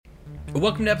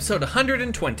Welcome to episode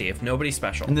 120 of Nobody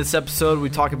Special. In this episode, we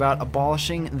talk about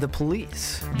abolishing the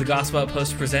police. The Gospel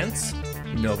Outpost presents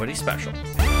Nobody Special.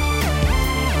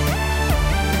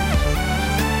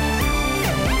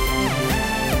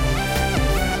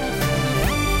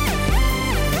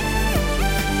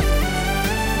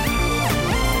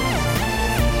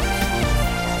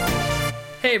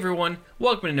 Hey everyone,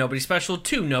 welcome to Nobody Special,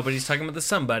 two Nobodies talking about the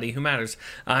somebody who matters.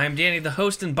 I'm Danny, the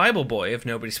host and Bible boy of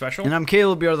Nobody Special. And I'm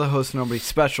Caleb, you're the host of Nobody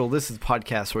Special. This is a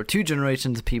podcast where two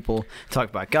generations of people talk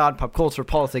about God, pop culture,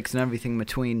 politics, and everything in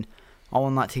between, all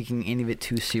while not taking any of it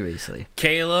too seriously.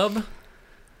 Caleb,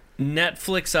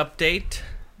 Netflix update.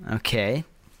 Okay.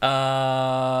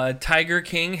 Tiger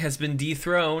King has been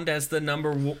dethroned as the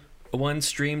number one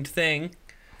streamed thing.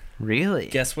 Really?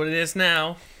 Guess what it is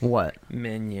now? What?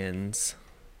 Minions.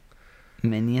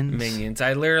 Minions?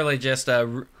 I literally just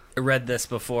read this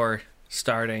before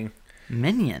starting.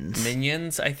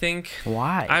 Minions, I think.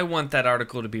 Why? I want that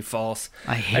article to be false.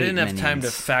 I didn't have time to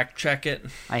fact check it.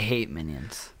 I hate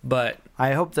Minions. But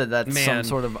I hope that's some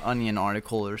sort of Onion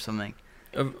article or something.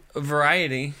 A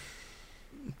Variety.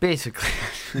 Basically.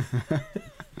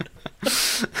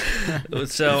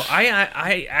 So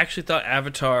I actually thought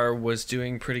Avatar was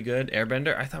doing pretty good.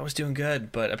 Airbender I thought was doing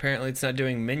good, but apparently it's not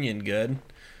doing Minion good.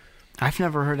 I've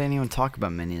never heard anyone talk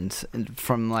about Minions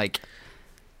from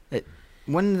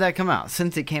when did that come out?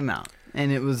 Since it came out,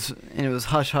 and it was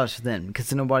hush hush then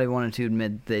because nobody wanted to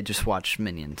admit they just watched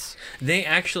Minions. They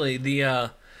actually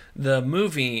the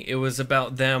movie, it was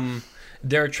about them.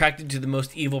 They're attracted to the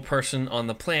most evil person on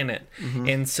the planet,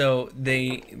 and so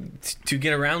to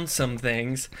get around some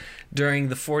things during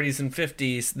the 40s and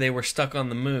 50s, they were stuck on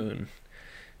the moon.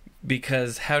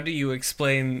 Because how do you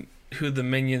explain who the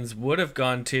Minions would have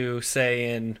gone to,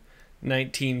 say, in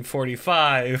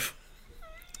 1945?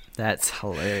 That's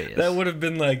hilarious. That would have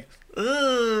been like,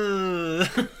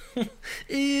 ugh,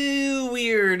 ew,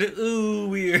 weird, ooh,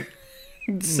 weird.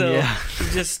 So yeah.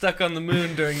 Just stuck on the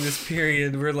moon during this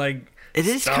period. We're like, it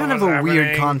is kind of a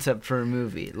weird concept for a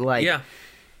movie.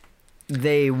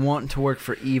 They want to work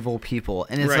for evil people,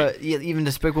 and it's even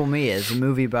Despicable Me is a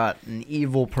movie about an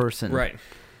evil person, right?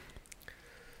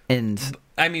 And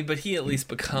I mean, but he at least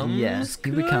becomes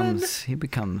good. He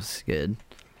becomes good.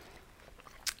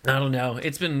 I don't know.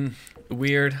 It's been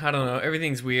weird. I don't know.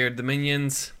 Everything's weird. The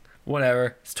Minions,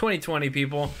 whatever. It's 2020,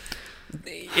 people.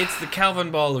 It's the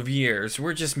Calvin Ball of years.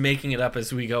 We're just making it up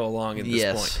as we go along at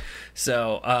this point.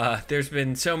 So there's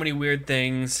been so many weird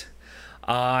things.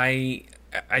 I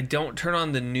don't turn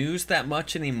on the news that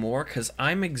much anymore because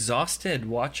I'm exhausted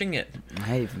watching it.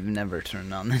 I've never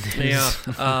turned on the news.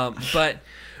 Yeah, but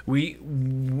we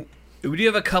do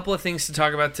have a couple of things to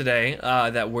talk about today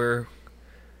that we're.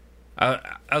 I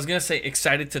was gonna say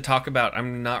excited to talk about.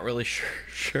 I'm not really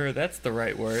sure that's the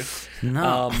right word.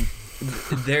 No.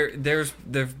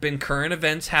 There've been current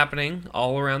events happening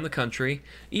all around the country,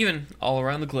 even all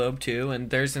around the globe too, and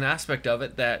there's an aspect of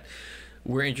it that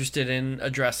we're interested in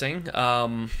addressing.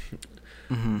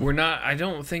 We're not. I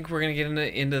don't think we're gonna get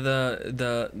into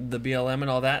the BLM and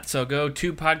all that. So go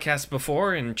 2 podcasts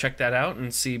before and check that out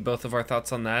and see both of our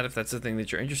thoughts on that if that's the thing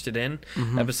that you're interested in.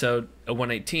 Episode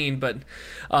 118. But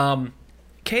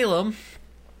Caleb,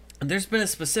 there's been a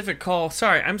specific call.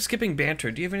 Sorry, I'm skipping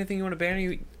banter. Do you have anything you want to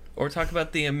banter or talk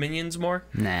about the Minions more?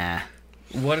 Nah.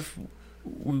 What if?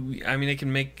 It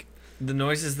can make the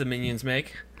noises the Minions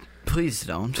make. Please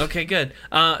don't. Okay, good.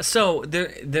 So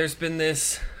there's been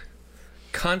this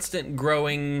constant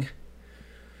growing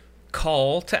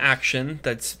call to action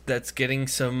that's getting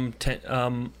some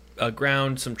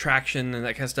ground, some traction, and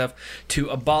that kind of stuff to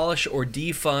abolish or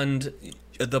defund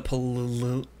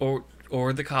the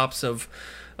or the cops of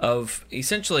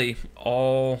essentially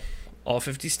all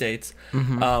 50 states.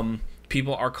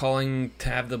 People are calling to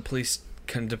have the police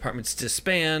departments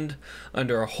disband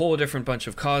under a whole different bunch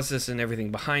of causes and everything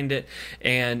behind it,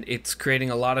 and it's creating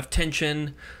a lot of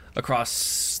tension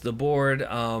across the board.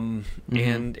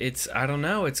 And it's, I don't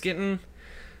know, it's getting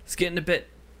a bit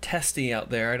testy out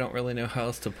there. I don't really know how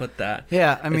else to put that.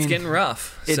 Yeah, it's getting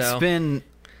rough.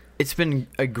 It's been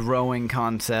a growing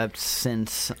concept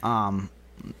since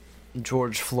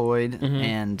George Floyd,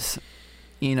 and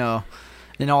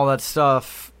and all that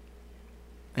stuff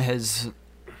has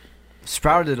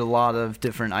sprouted a lot of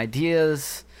different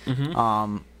ideas.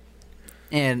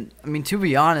 And to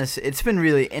be honest, it's been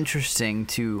really interesting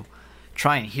to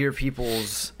try and hear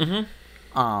people's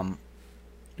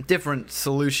different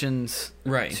solutions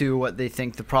to what they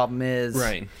think the problem is.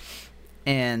 Right.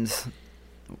 And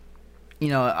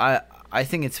I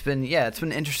think it's been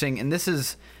interesting, and this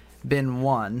has been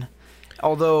one.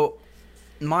 Although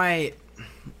my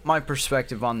my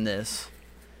perspective on this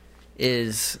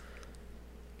is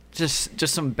just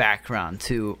some background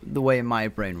to the way my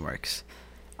brain works.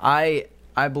 I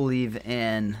believe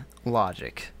in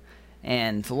logic,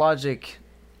 and logic,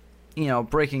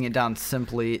 breaking it down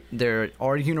simply, there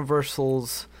are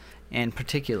universals and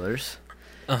particulars.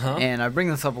 And I bring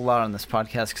this up a lot on this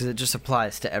podcast because it just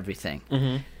applies to everything.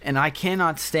 And I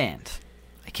cannot stand,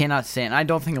 I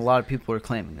don't think a lot of people are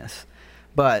claiming this,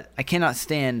 but I cannot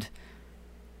stand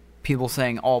people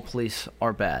saying all police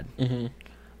are bad.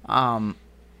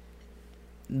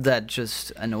 That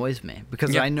just annoys me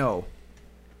because I know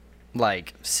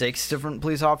like 6 different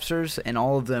police officers and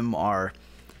all of them are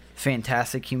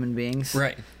fantastic human beings.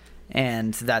 Right.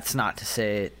 And that's not to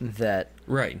say that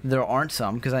there aren't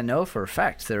some, because I know for a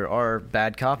fact there are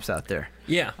bad cops out there.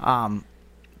 Yeah.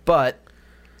 But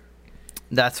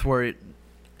that's where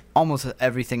almost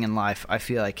everything in life, I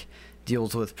feel like,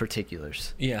 deals with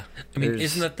particulars. Yeah. I mean,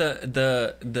 isn't that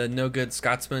the no good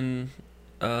Scotsman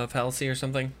fallacy or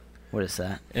something? What is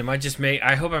that?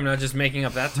 I hope I'm not just making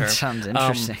up that term. Sounds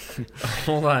interesting.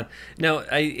 Hold on. No,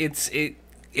 it's a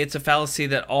fallacy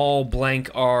that all blank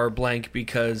are blank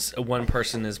because one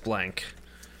person is blank.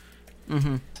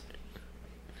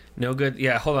 No good.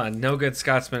 Yeah, hold on. No good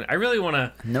Scotsman. I really want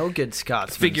to. No good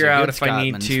Scotsman. Figure out if I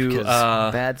need to.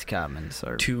 Bad Scotsmen.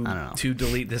 I don't know. To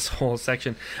delete this whole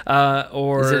section.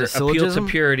 Or is it a syllogism? Appeal to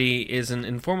purity is an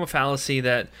informal fallacy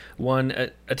that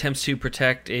one attempts to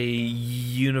protect a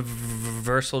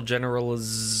universal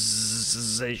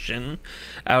generalization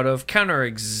out of counter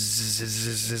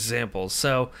examples.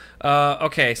 So,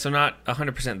 okay, so not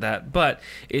 100% that, but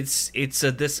it's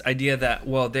this idea that,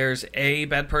 well, there's a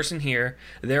bad person here,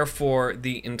 therefore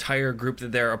the entire group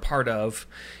that they're a part of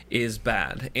is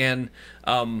bad. And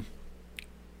to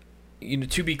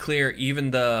be clear,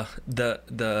 even the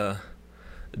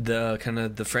kind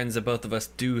of the friends that both of us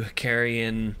do carry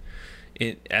in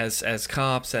it as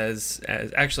cops, as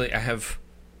actually I have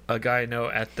a guy I know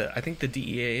at I think the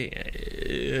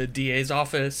DA's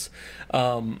office,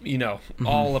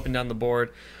 all up and down the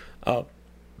board.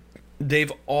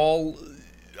 They've all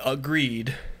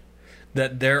agreed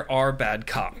that there are bad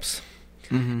cops,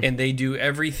 and they do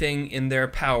everything in their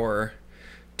power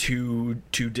to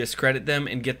discredit them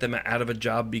and get them out of a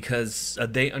job because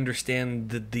they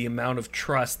understand the amount of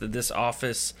trust that this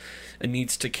office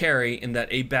needs to carry, and that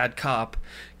a bad cop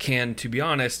can, to be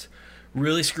honest,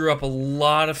 really screw up a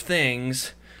lot of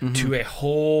things to a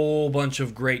whole bunch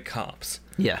of great cops.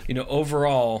 Yeah.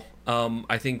 Overall,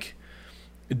 I think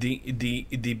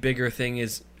the bigger thing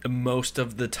is most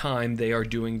of the time they are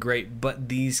doing great, but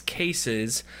these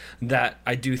cases that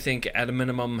I do think at a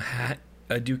minimum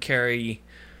do carry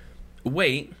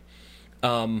weight,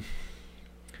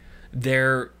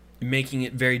 they're making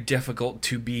it very difficult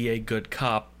to be a good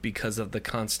cop because of the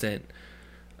constant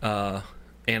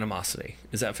animosity.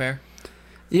 Is that fair?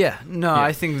 Yeah, no,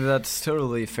 I think that's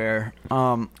totally fair.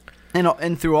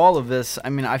 And through all of this, I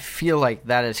mean, I feel like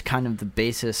that is kind of the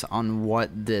basis on what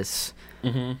this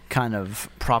kind of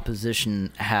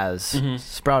proposition has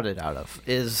sprouted out of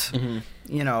is,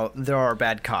 there are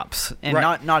bad cops. And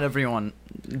not everyone,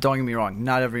 don't get me wrong,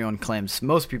 not everyone claims,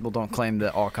 most people don't claim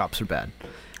that all cops are bad.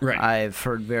 Right. I've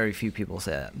heard very few people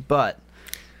say that. But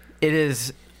it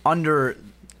is under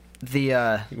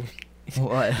the...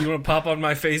 what? You want to pop on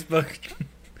my Facebook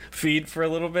feed for a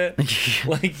little bit?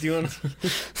 Like, do you want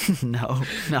to... No,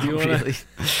 not really.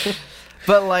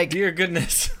 But, like... Dear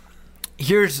goodness.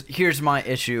 Here's my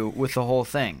issue with the whole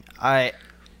thing. I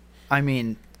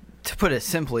mean, to put it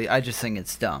simply, I just think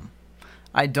it's dumb.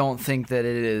 I don't think that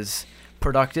it is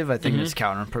productive. I think it's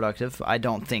counterproductive. I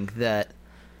don't think that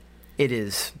it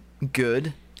is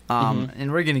good.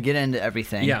 And we're going to get into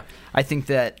everything. Yeah. I think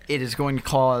that it is going to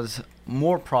cause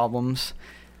more problems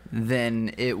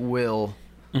than it will...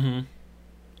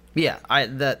 Yeah,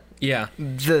 the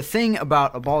thing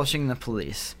about abolishing the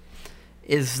police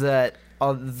is that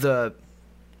the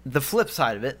flip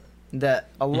side of it that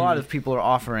a lot of people are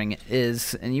offering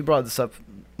is, and you brought this up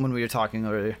when we were talking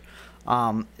earlier,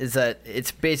 is that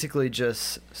it's basically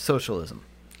just socialism.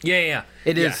 Yeah.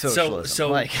 It is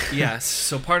socialism.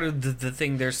 So part of the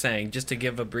thing they're saying, just to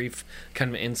give a brief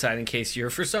kind of insight in case you're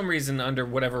for some reason under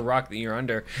whatever rock that you're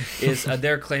under, is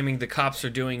they're claiming the cops are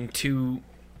doing too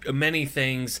many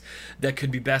things that could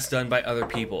be best done by other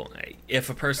people. If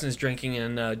a person is drinking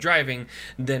and driving,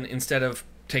 then instead of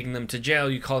taking them to jail,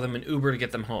 you call them an Uber to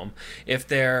get them home. If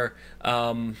they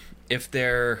don't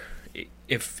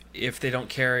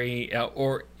carry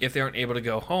or if they aren't able to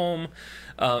go home,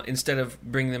 instead of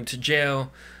bringing them to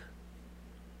jail,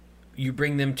 you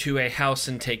bring them to a house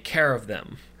and take care of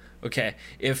them. Okay,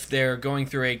 if they're going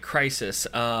through a crisis,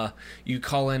 you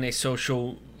call in a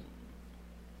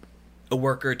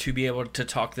worker to be able to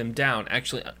talk them down.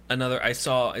 Actually, another I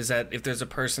saw is that if there's a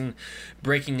person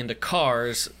breaking into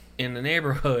cars in a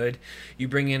neighborhood, you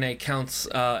bring in a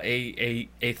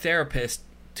therapist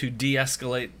to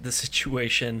de-escalate the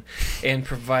situation and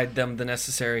provide them the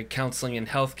necessary counseling and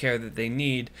health care that they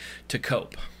need to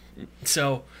cope.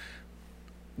 So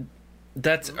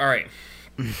that's all right.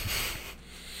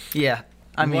 Yeah,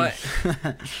 I mean,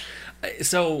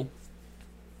 so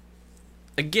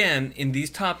again, in these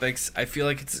topics, I feel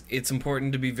like it's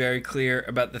important to be very clear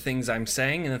about the things I'm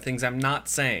saying and the things I'm not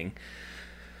saying.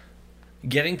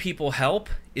 Getting people help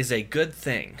is a good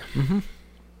thing. Mm-hmm.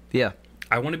 Yeah.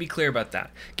 I want to be clear about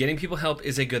that. Getting people help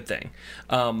is a good thing.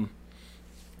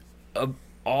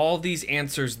 All these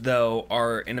answers, though,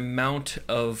 are an amount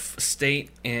of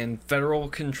state and federal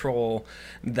control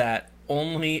that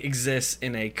only exists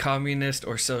in a communist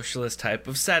or socialist type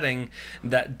of setting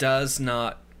that does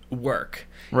not work.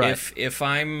 Right. If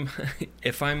I'm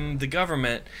the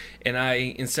government and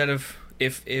instead of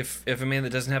if a man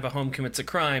that doesn't have a home commits a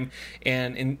crime,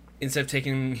 and instead of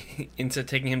taking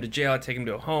him to jail, I take him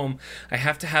to a home, I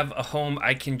have to have a home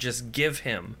I can just give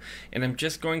him, and I'm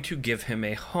just going to give him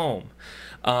a home.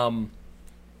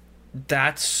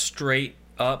 That's straight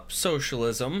up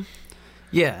socialism.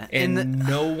 Yeah, and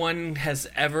no one has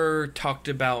ever talked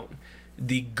about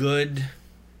the good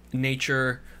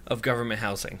nature of government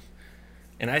housing.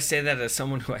 And I say that as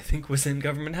someone who I think was in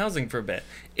government housing for a bit.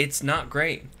 It's not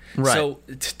great. Right. So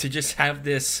to just have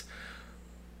this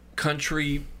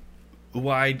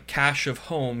country-wide cache of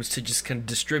homes to just kind of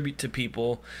distribute to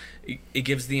people, it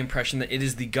gives the impression that it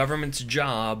is the government's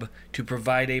job to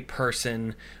provide a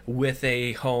person with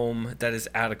a home that is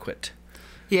adequate.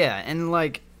 Yeah, and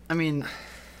like, I mean,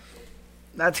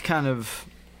 that's kind of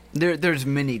there's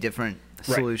many different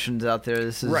solutions out there.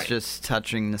 This is just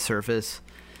touching the surface.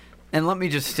 And let me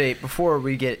just state, before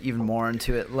we get even more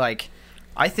into it, like,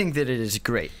 I think that it is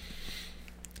great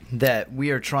that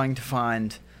we are trying to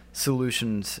find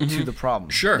solutions to the problem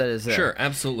that is there. Sure,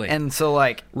 absolutely. And so,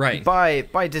 like,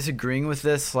 by disagreeing with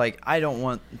this, like, I don't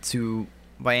want to,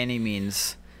 by any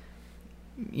means,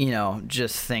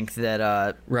 just think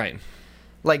that,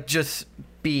 like, just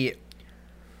be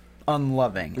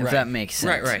unloving, if that makes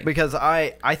sense. Right. Because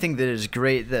I think that it is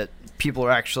great that people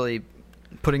are actually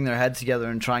putting their heads together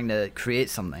and trying to create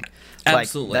something.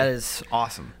 Absolutely. Like, that is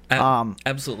awesome.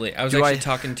 Absolutely. I was actually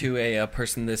talking to a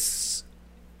person this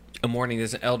morning.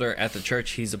 There's an elder at the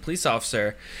church. He's a police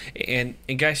officer. And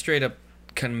a guy straight up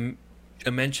kind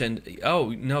of mentioned, oh,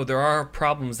 no, there are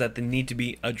problems that need to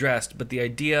be addressed. But the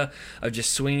idea of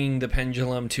just swinging the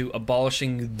pendulum to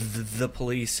abolishing the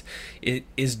police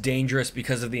is dangerous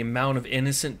because of the amount of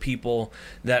innocent people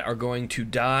that are going to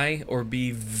die or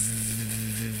be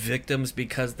victims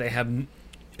because they have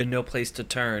no place to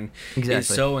turn is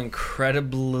so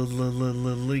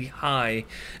incredibly high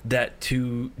that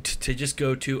to just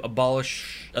go to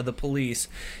abolish the police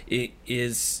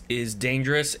is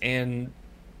dangerous and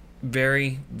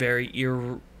very, very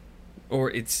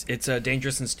it's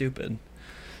dangerous and stupid.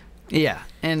 Yeah,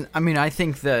 and I mean, I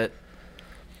think that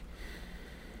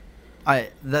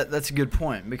that's a good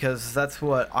point, because that's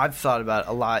what I've thought about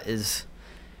a lot. It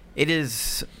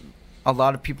is a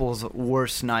lot of people's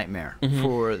worst nightmare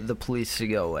for the police to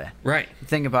go away. Right.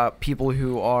 Think about people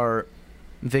who are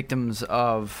victims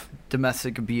of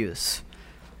domestic abuse,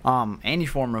 any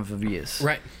form of abuse.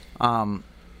 Right.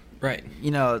 Right.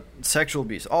 Sexual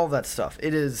abuse, all that stuff.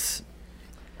 It is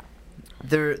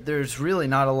there's really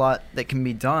not a lot that can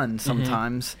be done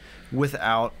sometimes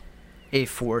without a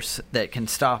force that can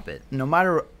stop it. No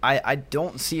matter, I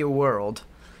don't see a world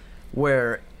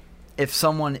where if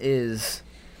someone is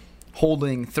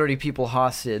holding 30 people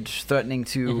hostage, threatening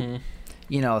to,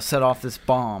 set off this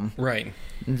bomb,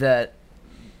 that,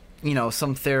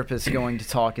 some therapist is going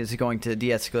to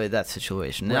de-escalate that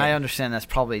situation. And I understand that's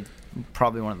probably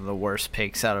one of the worst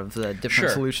picks out of the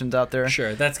different solutions out there.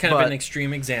 Sure, that's kind of an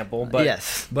extreme example, but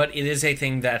yes. But it is a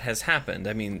thing that has happened.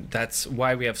 I mean, that's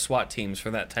why we have SWAT teams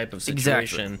for that type of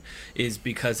situation, is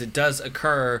because it does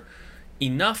occur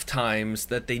enough times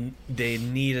that they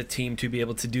need a team to be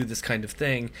able to do this kind of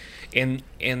thing, and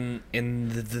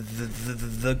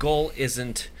the goal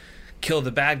isn't kill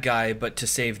the bad guy, but to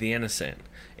save the innocent.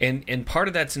 And part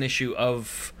of that's an issue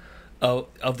of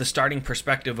the starting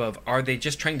perspective of, are they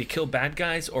just trying to kill bad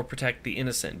guys or protect the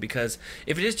innocent? Because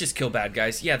if it is just kill bad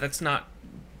guys, that's not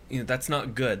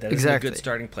good. That isn't a good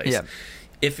starting place. Yeah.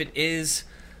 If it is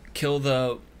kill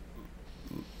the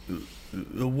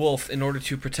wolf in order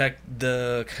to protect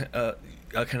the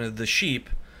kind of the sheep,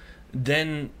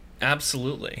 then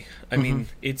Absolutely. I mean,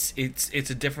 it's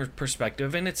a different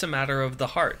perspective, and it's a matter of the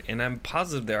heart. And I'm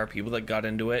positive there are people that got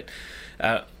into it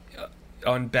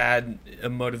on bad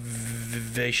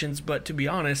motivations. But to be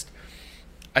honest,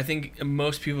 I think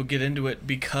most people get into it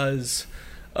because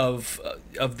of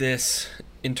this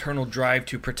internal drive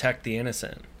to protect the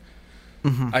innocent.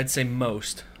 I'd say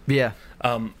most. Yeah.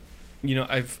 You know,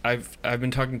 I've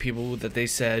been talking to people that they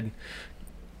said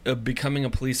becoming a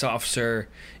police officer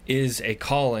is a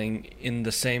calling in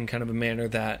the same kind of a manner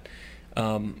that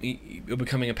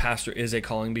becoming a pastor is a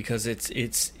calling, because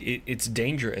it's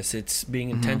dangerous. It's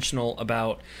being intentional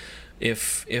about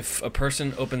if a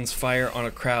person opens fire on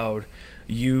a crowd,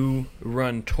 you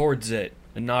run towards it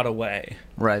and not away.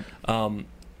 Right. And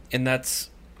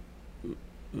that's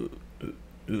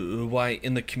why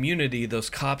in the community,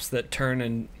 those cops that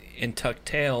turn and tuck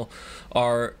tail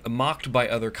are mocked by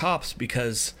other cops,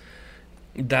 because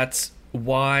that's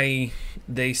why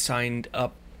they signed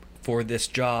up for this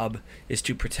job, is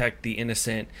to protect the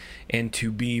innocent and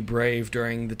to be brave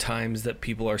during the times that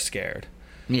people are scared.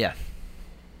 Yeah.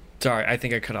 Sorry, I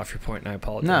think I cut off your point, and I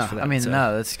apologize for that. I mean,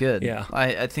 no, that's good. Yeah.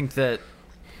 I think that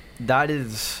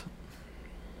is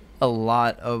a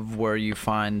lot of where you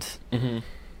find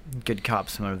good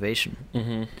cops'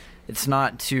 motivation. It's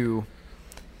not to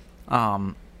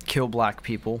kill black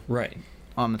people. Right.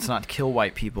 It's not to kill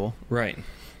white people. Right.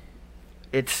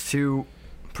 It's to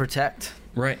protect.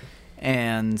 Right.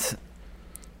 And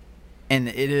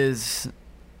it is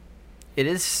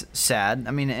sad.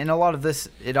 I mean, and a lot of this,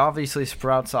 it obviously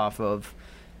sprouts off of,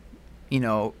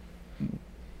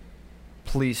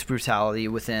 police brutality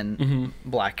within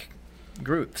black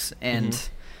groups, and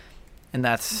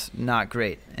that's not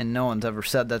great. And no one's ever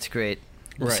said that's great.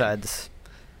 Besides,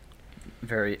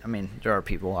 there are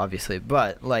people obviously,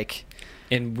 but like.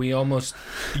 And we almost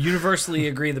universally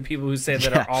agree the people who say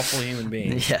that are awful human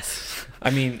beings. Yes. I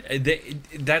mean,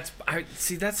 that's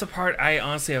the part I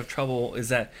honestly have trouble, is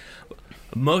that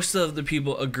most of the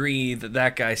people agree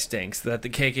that guy stinks, that the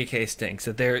KKK stinks,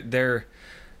 that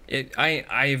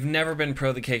I've never been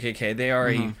pro the KKK. They are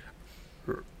a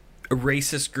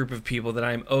racist group of people that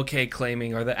I'm okay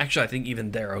claiming, or that actually I think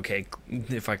even they're okay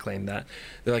if I claim that.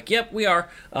 They're like, yep, we are.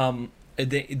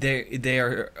 They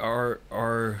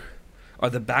are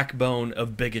the backbone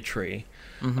of bigotry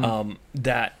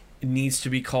that needs to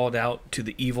be called out to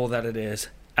the evil that it is.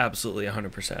 Absolutely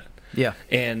 100%. Yeah.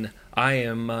 And I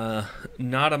am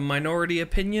not a minority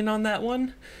opinion on that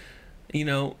one.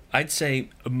 I'd say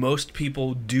most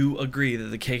people do agree that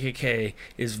the KKK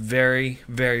is very,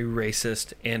 very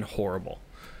racist and horrible.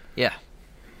 Yeah.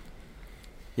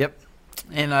 Yep.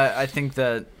 And I think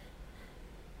that,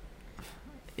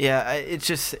 it's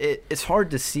just, it's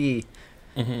hard to see,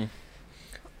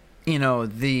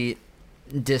 the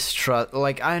distrust.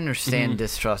 Like, I understand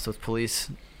distrust with police,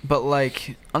 but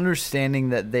like understanding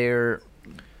that they're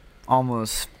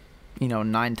almost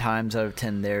 9 times out of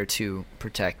 10 there to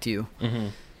protect you.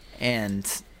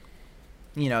 And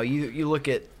you look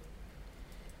at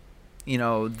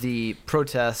the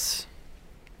protests,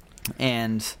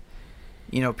 and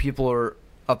people are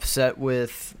upset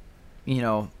with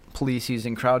police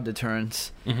using crowd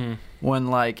deterrence, when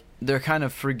like they're kind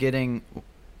of forgetting,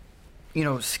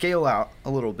 scale out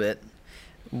a little bit.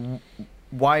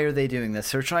 Why are they doing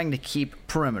this? They're trying to keep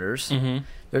perimeters.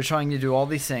 They're trying to do all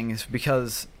these things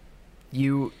because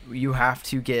you have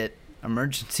to get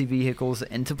emergency vehicles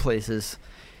into places.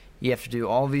 You have to do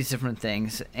all these different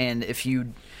things, and if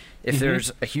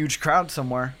there's a huge crowd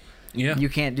somewhere, you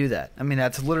can't do that. I mean,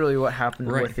 that's literally what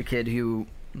happened with the kid who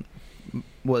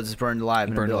was burned alive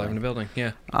in a building.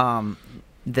 Yeah.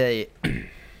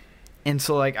 And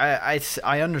so like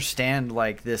I understand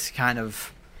like this kind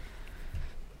of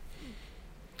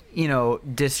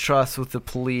distrust with the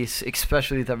police,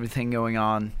 especially with everything going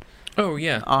on. Oh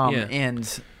yeah.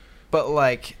 But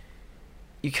like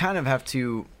you kind of have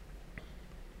to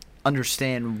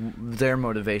understand their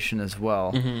motivation as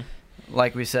well.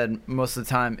 Like we said, most of the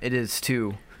time it is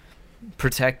to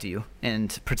protect you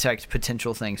and protect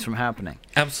potential things from happening.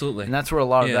 Absolutely. And that's where a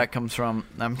lot of that comes from.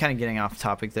 I'm kind of getting off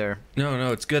topic there.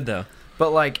 No, it's good though.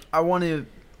 But like I wanted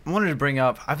to bring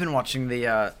up, I've been watching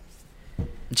the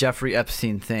Jeffrey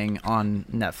Epstein thing on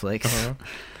Netflix.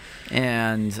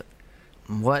 And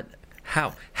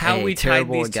how we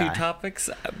tied these two topics,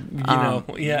 I'll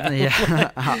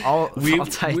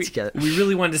tie it together. We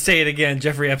really wanted to say it again.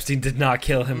 Jeffrey Epstein did not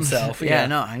kill himself.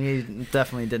 No, he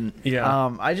definitely didn't.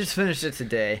 I just finished it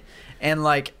today, and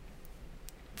like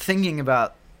thinking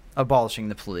about abolishing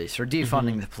the police or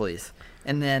defunding the police,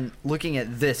 and then looking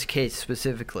at this case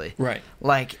specifically, right?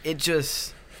 Like it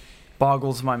just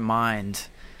boggles my mind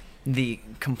the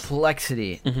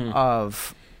complexity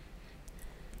of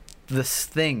the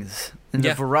things and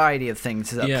the variety of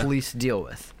things that police deal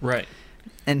with. Right.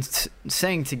 And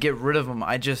saying to get rid of them,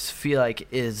 I just feel like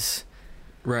is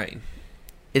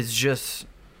just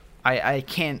I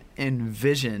can't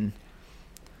envision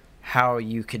how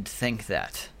you could think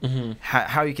that.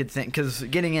 How you could think, because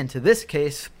getting into this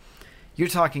case, you're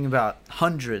talking about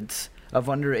hundreds of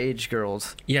underage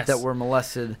girls that were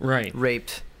molested,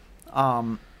 raped,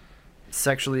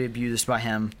 sexually abused by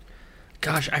him.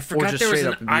 Gosh, I forgot there was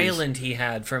an island he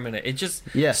had for a minute. It just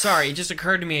it just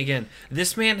occurred to me again.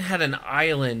 This man had an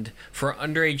island for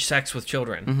underage sex with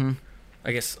children.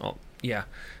 I guess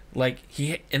like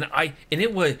it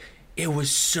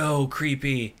was so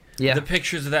creepy. Yeah. The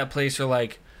pictures of that place are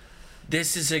like,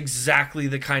 this is exactly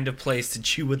the kind of place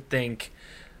that you would think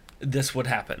this would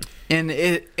happen. And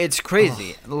it's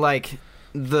crazy. Like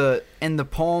the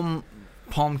Palm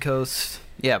Coast,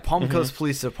 Palm Coast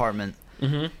Police Department.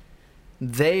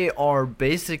 They are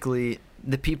basically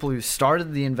the people who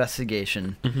started the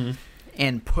investigation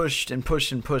and pushed and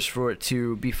pushed and pushed for it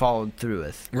to be followed through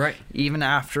with. Right. Even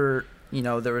after,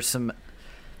 there was some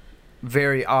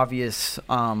very obvious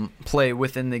play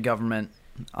within the government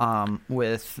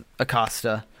with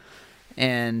Acosta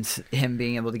and him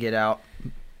being able to get out.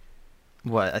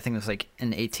 I think it was like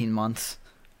in 18 months.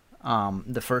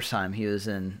 The first time he was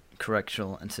in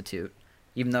Correctional Institute,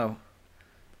 even though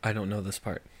I don't know this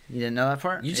part. You didn't know that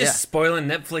part? You just spoiling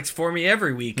Netflix for me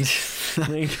every week.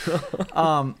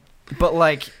 But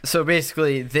like, so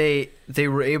basically they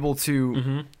were able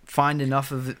to find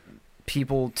enough of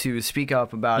people to speak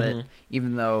up about it,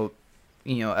 even though,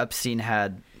 Epstein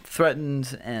had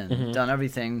threatened and done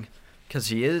everything, because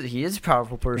he is a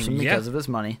powerful person because of his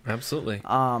money. Absolutely.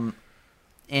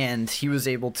 And he was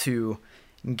able to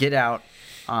get out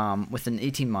within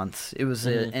 18 months. It was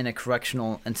in a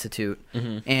correctional institute,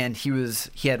 and he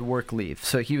had work leave,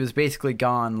 so he was basically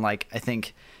gone like I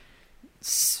think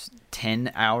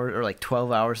 10 hours or like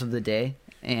 12 hours of the day,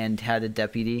 and had a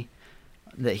deputy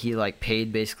that he like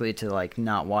paid basically to like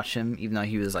not watch him, even though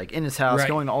he was like in his house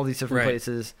going to all these different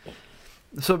places.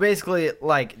 So basically,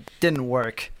 like, didn't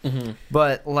work,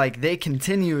 but like they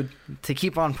continued to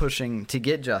keep on pushing to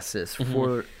get justice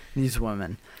for these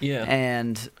women. Yeah.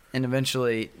 And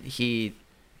eventually he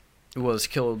was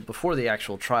killed before the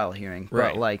actual trial hearing.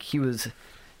 But like he was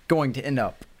going to end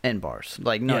up in bars,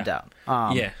 like no doubt.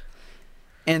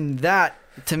 And that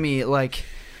to me, like,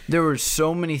 there were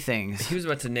so many things. He was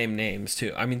about to name names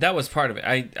too. I mean, that was part of it.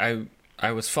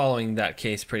 I was following that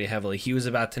case pretty heavily. He was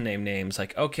about to name names,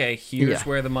 like, okay, here's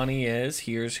where the money is.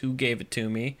 Here's who gave it to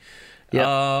me.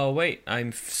 Oh, wait,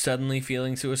 I'm suddenly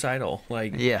feeling suicidal.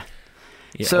 Like, yeah,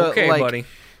 so, okay, like, buddy.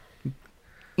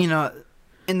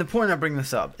 And the point I bring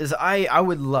this up is I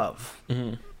would love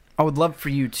for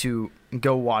you to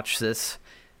go watch this.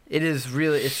 It's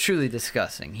truly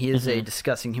disgusting. He is a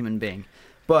disgusting human being,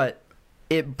 but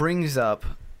it brings up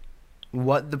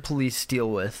what the police deal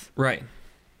with. Right.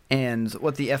 And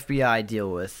what the FBI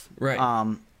deal with,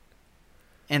 right?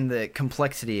 And the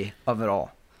complexity of it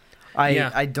all.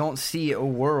 I don't see a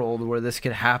world where this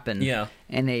could happen.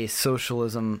 In a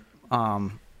socialism,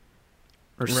 or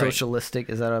socialistic,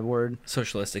 is that a word?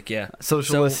 Socialistic, yeah.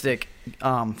 Socialistic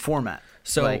format.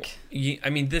 So, like, I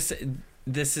mean, this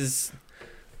is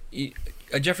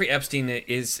Jeffrey Epstein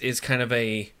is kind of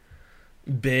a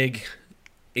big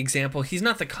example. He's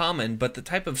not the common, but the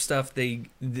type of stuff they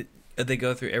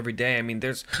go through every day. I mean,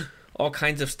 there's all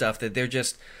kinds of stuff that they're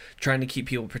just trying to keep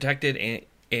people protected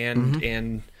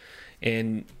and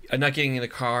not getting in a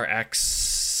car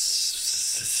accidents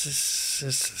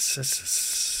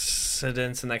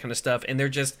and that kind of stuff. And they're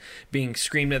just being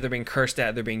screamed at, they're being cursed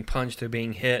at, they're being punched, they're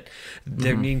being hit.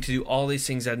 They're needing to do all these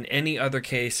things that in any other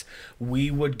case we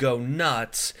would go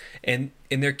nuts. And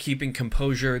they're keeping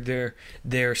composure.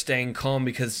 They're staying calm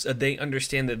because they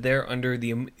understand that they're under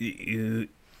the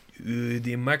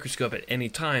microscope at any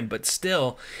time. But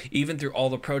still, even through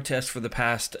all the protests for the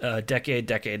past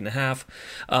decade and a half,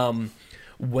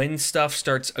 when stuff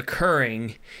starts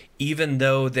occurring, even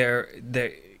though there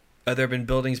have been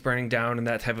buildings burning down and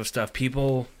that type of stuff,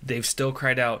 they've still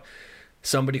cried out,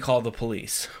 somebody call the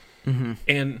police.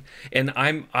 And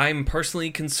I'm personally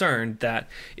concerned that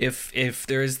if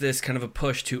there is this kind of a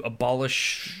push to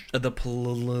abolish the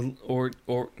or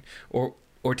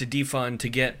to defund, to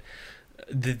get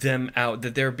them out,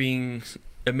 that they're being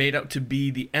made out to be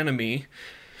the enemy,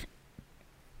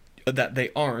 that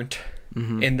they aren't,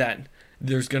 and that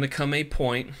there's going to come a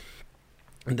point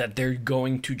that they're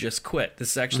going to just quit.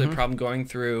 This is actually a problem going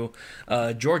through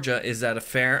Georgia, is that a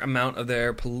fair amount of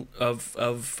their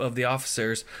of the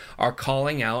officers are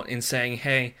calling out and saying,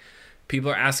 hey, people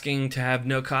are asking to have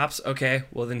no cops. Okay,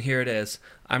 well then here it is.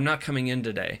 I'm not coming in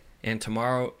today, and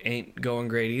tomorrow ain't going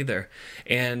great either.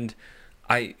 And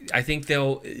I think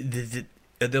they'll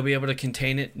be able to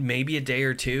contain it maybe a day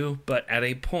or two, but at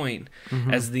a point,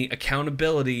 as the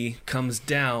accountability comes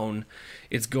down,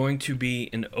 it's going to be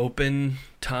an open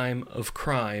time of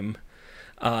crime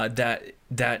that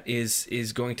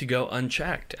is going to go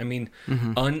unchecked. I mean,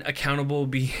 unaccountable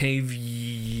behavior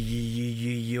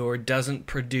doesn't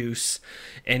produce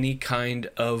any kind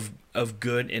of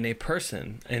good in a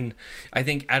person. And I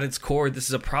think at its core, this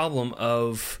is a problem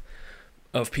of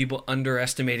people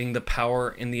underestimating the power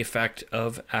and the effect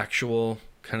of actual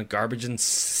kind of garbage and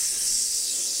sin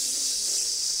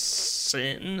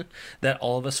that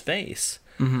all of us face.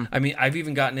 I mean, I've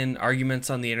even gotten in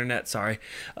arguments on the internet,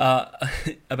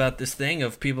 about this thing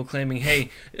of people claiming,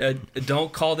 hey,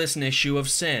 don't call this an issue of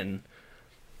sin.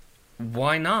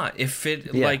 Why not? If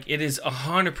it like it is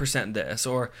 100% this,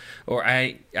 or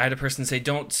I had a person say,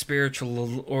 don't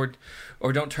spiritual or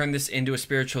don't turn this into a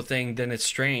spiritual thing, then it's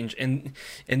strange. And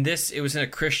this, it was in a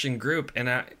Christian group, and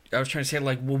I was trying to say,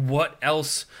 like, well, what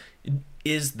else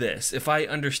is this? If I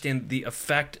understand the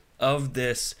effect of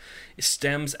this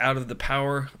stems out of the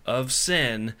power of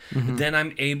sin, then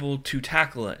I'm able to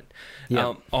tackle it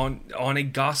on a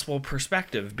gospel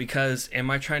perspective. Because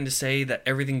am I trying to say that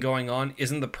everything going on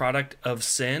isn't the product of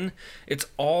sin? It's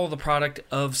all the product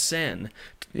of sin.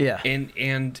 Yeah.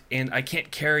 And I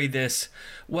can't carry this,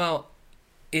 well,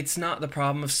 it's not the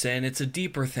problem of sin, it's a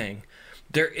deeper thing.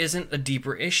 There isn't a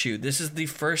deeper issue. This is the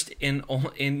first in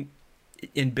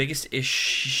biggest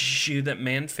issue that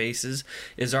man faces,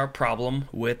 is our problem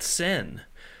with sin.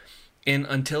 And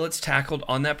until it's tackled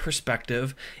on that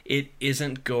perspective, it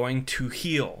isn't going to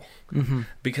heal.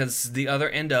 Because the other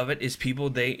end of it is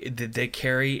people, they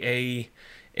carry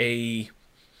a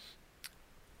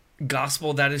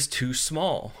gospel that is too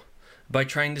small by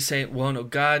trying to say, well,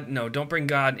 no, don't bring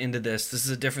God into this. This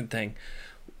is a different thing.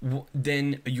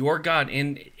 Then your God,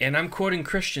 and I'm quoting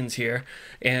Christians here,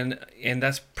 and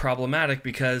that's problematic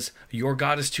because your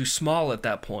God is too small at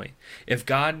that point. If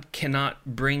God cannot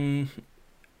bring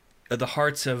the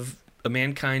hearts of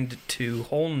mankind to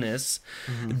wholeness,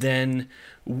 then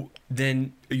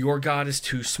your God is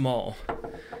too small,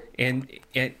 and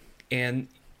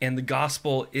the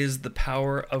gospel is the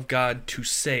power of God to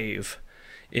save.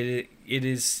 It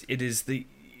is the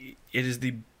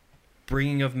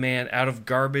bringing of man out of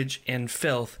garbage and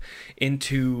filth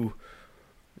into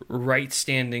right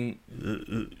standing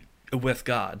with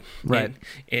God. Right.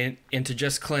 And to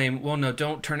just claim, well, no,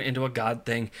 don't turn it into a God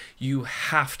thing. You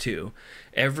have to.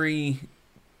 Every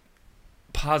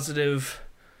positive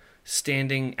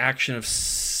standing action of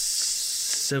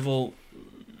civil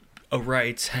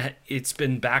rights, it's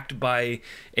been backed by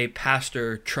a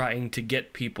pastor trying to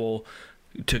get people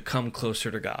to come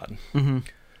closer to God.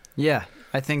 Yeah,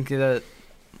 I think that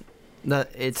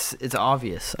it's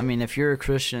obvious. I mean, if you're a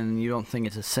Christian and you don't think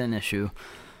it's a sin issue,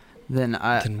 then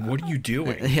what are you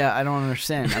doing? Yeah, I don't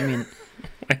understand. I mean,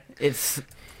 it's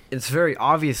very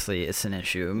obviously it's an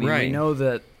issue. I mean, we know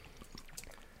that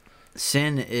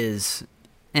sin is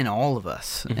in all of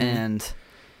us, and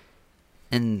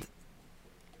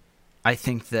I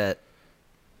think that,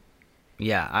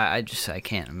 yeah, I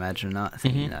can't imagine not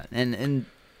thinking that, and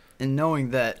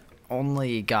knowing that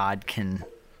only God can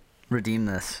redeem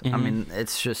this. I mean,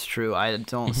 it's just true. I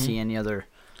don't see any other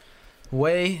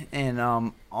way,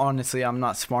 and honestly, I'm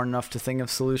not smart enough to think of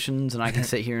solutions, and I can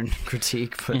sit here and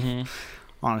critique, but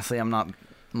honestly, I'm not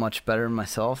much better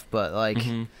myself. But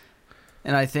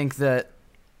and I think that,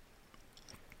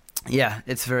 yeah,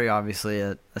 it's very obviously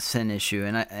a sin issue,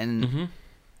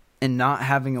 and not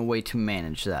having a way to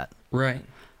manage that. Right.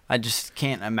 I just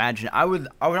can't imagine. I would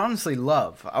honestly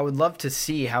love to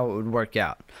see how it would work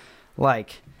out.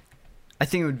 Like, I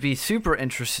think it would be super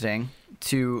interesting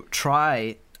to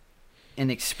try an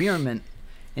experiment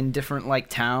in different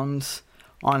towns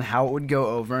on how it would go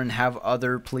over, and have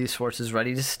other police forces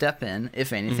ready to step in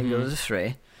if anything goes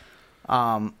astray.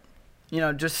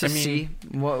 Just to see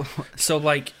what. So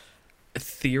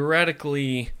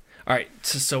theoretically. All right,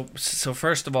 so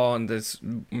first of all, and this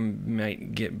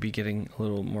might be getting a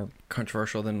little more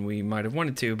controversial than we might have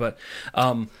wanted to, but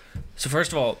so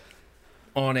first of all,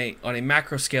 on a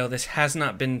macro scale, this has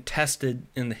not been tested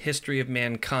in the history of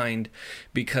mankind,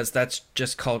 because that's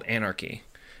just called anarchy,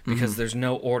 because there's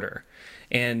no order,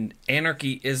 and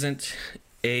anarchy isn't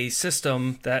a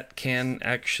system that can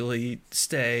actually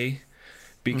stay,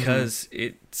 because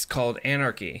it's called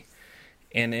anarchy.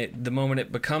 And the moment it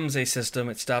becomes a system,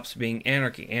 it stops being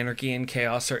anarchy. Anarchy and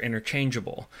chaos are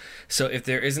interchangeable. So if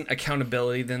there isn't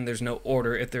accountability, then there's no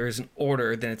order. If there isn't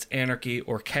order, then it's anarchy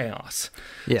or chaos.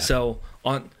 Yeah. So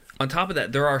on top of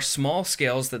that, there are small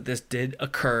scales that this did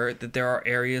occur, that there are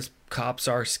areas cops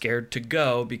are scared to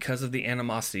go because of the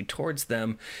animosity towards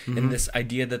them, and this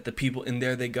idea that the people in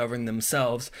there, they govern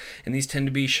themselves. And these tend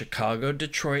to be Chicago,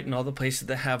 Detroit, and all the places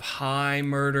that have high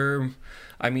murder.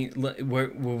 I mean,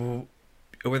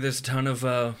 where there's a ton of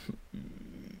a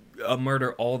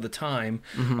murder all the time,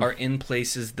 are in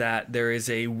places that there is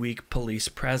a weak police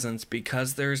presence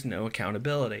because there's no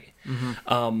accountability.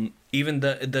 Even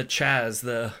the Chaz,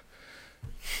 the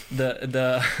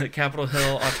Capitol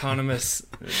Hill Autonomous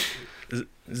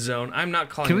Zone. I'm not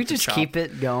calling. Can we it the just CHOP. keep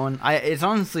it going? It's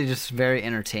honestly just very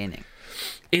entertaining.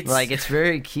 It's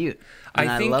very cute, and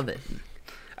I love it.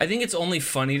 I think it's only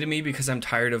funny to me because I'm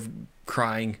tired of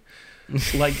crying.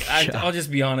 Like, I'll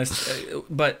just be honest.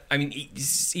 But, I mean,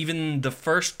 even the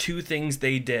first two things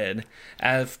they did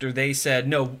after they said,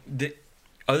 no, this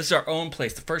is our own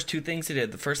place. The first two things they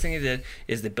did. The first thing they did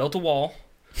is they built a wall.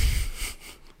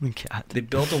 God. They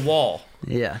built a wall.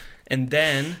 Yeah. And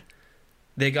then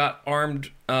they got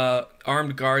armed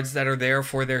guards that are there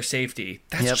for their safety.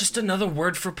 That's just another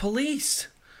word for police.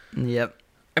 Yep.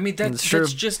 I mean, that's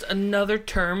just another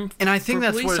term. And I think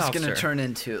that's what it's going to turn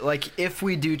into. Like, if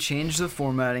we do change the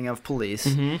formatting of police,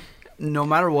 no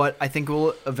matter what, I think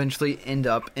we'll eventually end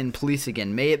up in police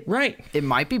again. It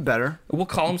might be better. We'll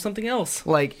call them something else.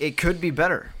 Like, it could be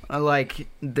better. Like,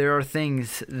 there are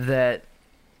things that,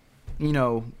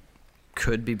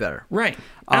 could be better. Right.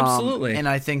 Absolutely. And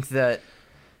I think that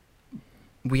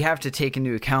we have to take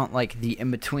into account, like, the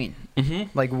in-between.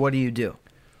 Like, what do you do?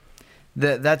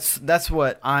 That's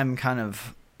what I'm kind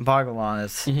of boggled on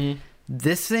is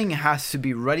this thing has to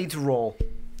be ready to roll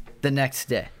the next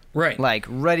day. Right. Like,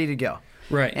 ready to go.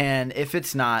 Right. And if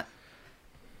it's not,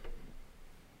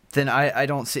 then I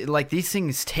don't see... Like, these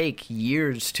things take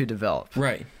years to develop.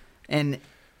 Right. And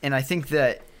I think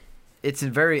that it's a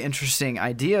very interesting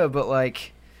idea, but,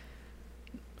 like,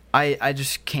 I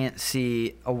just can't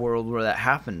see a world where that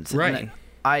happens. Right. And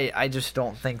I just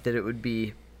don't think that it would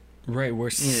be... Right, where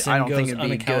sin I don't goes think it'd be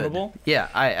unaccountable. good. Yeah,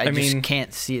 I just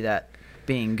can't see that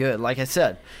being good. Like I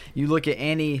said, you look at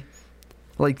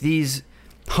like these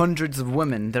hundreds of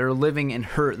women that are living in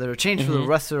hurt, that are changed for the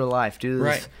rest of their life due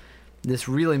to this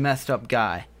really messed up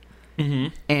guy.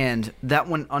 And that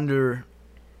went under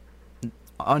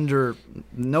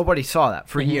nobody saw that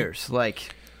for years.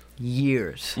 Like,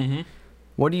 years.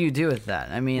 What do you do with that?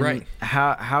 I mean,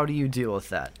 how do you deal with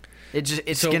that?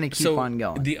 It's going to keep on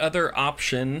going. The other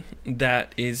option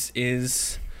that is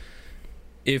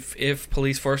if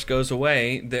police force goes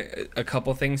away, a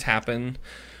couple things happen.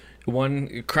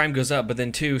 One, crime goes up, but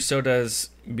then two, so does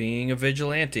being a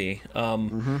vigilante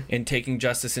and taking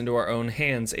justice into our own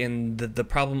hands. And the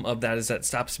problem of that is that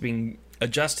stops being a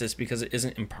justice because it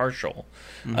isn't impartial.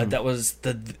 That was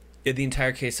the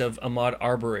entire case of Ahmaud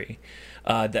Arbery.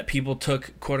 That people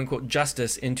took quote-unquote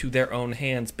justice into their own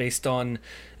hands based on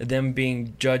them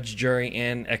being judge, jury,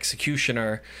 and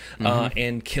executioner,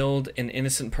 and killed an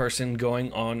innocent person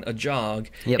going on a jog,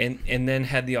 and then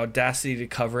had the audacity to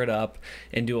cover it up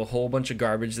and do a whole bunch of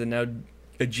garbage. Then now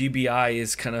a GBI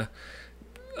is kind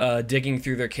of digging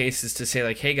through their cases to say,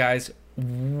 like, hey guys,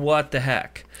 what the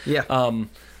heck? Yeah.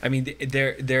 I mean,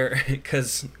 they're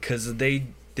because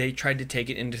they tried to take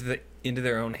it into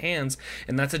their own hands,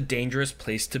 and that's a dangerous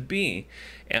place to be,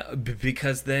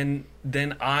 because then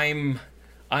I'm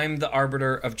the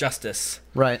arbiter of justice,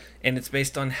 right? And it's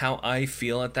based on how I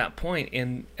feel at that point,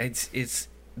 and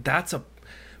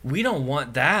we don't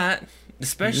want that,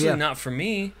 especially not for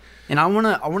me. And I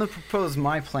wanna propose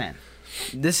my plan.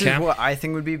 This is what I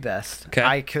think would be best. Okay.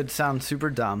 I could sound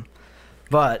super dumb,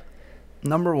 but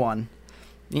number one,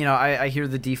 I hear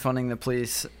the defunding the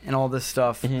police and all this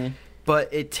stuff.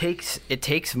 But it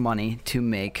takes money to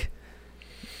make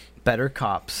better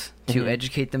cops, to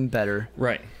educate them better,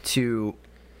 right? To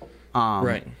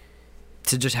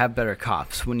just have better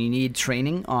cops. When you need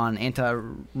training on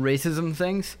anti-racism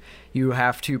things, you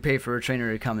have to pay for a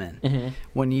trainer to come in.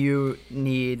 When you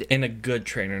need a good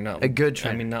trainer, not a good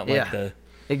trainer. I mean, not like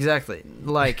exactly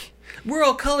like we're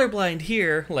all colorblind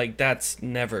here. Like, that's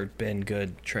never been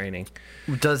good training.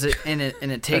 Does it? And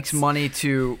it takes money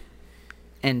to.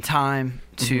 And time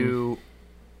to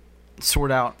sort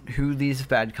out who these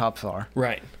bad cops are.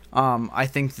 Right. I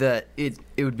think that it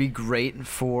would be great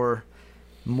for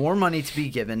more money to be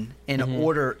given in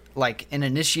order, like an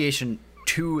initiation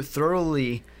to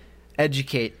thoroughly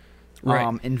educate,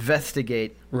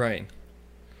 investigate,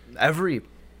 every,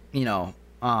 you know,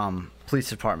 police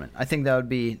department. I think that would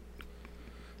be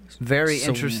very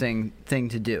interesting thing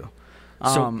to do.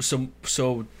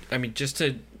 So I mean, just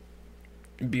to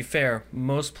be fair,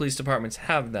 most police departments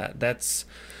have that. That's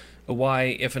why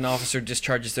if an officer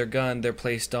discharges their gun, they're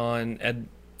placed on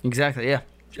exactly, yeah,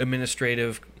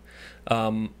 administrative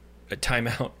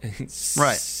timeout,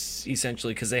 right?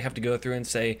 Essentially, because they have to go through and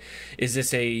say, is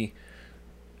this a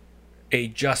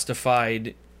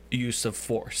justified use of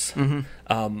force?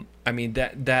 Mm-hmm. I mean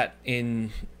that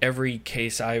in every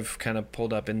case I've kind of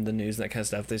pulled up in the news and that kind of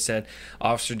stuff, they said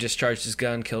officer discharged his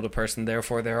gun, killed a person,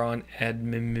 therefore they're on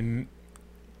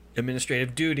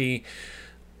administrative duty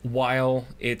while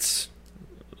it's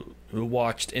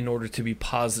watched in order to be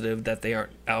positive that they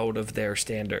aren't out of their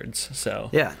standards. So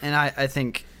yeah, and I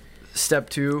think step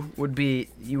 2 would be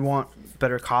you want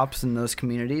better cops in those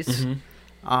communities.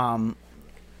 Mm-hmm.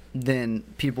 Then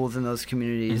people within those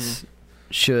communities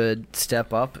should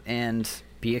step up and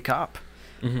be a cop.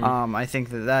 Mm-hmm. I think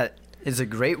that is a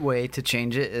great way to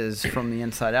change it, is from the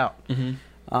inside out.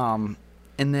 Mm-hmm.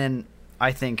 And then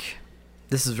I think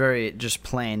this is very just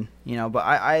plain, you know, but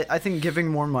I think giving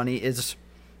more money is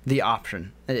the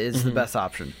option. It is the best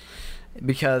option,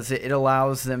 because it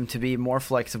allows them to be more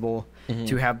flexible,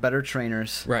 to have better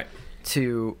trainers, right?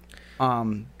 To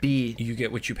be, you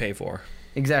get what you pay for.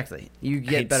 Exactly. You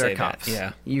get better cops. That.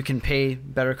 Yeah. You can pay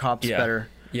better cops better.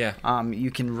 Yeah. You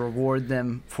can reward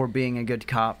them for being a good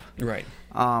cop. Right.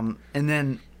 And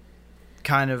then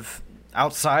kind of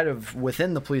outside of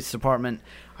within the police department,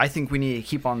 I think we need to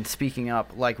keep on speaking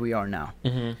up like we are now.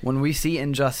 Mm-hmm. When we see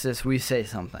injustice, we say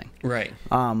something. Right.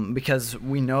 Because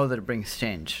we know that it brings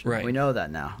change. Right. We know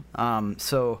that now.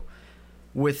 So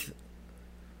with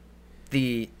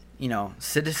the, you know,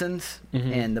 citizens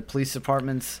and the police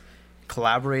departments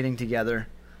collaborating together,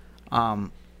 I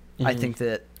think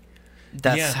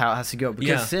that's how it has to go,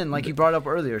 because sin, like you brought up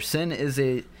earlier, sin is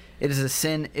a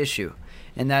sin issue,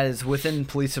 and that is within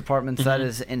police departments, that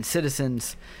is in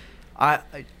citizens.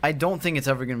 I don't think it's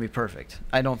ever going to be perfect.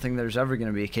 I don't think there's ever going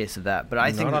to be a case of that, but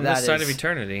I think not on this side of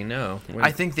eternity. No,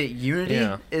 I think that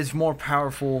unity is more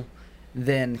powerful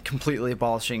than completely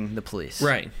abolishing the police.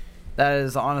 Right. That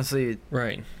is honestly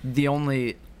right the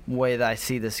only way that I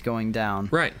see this going down.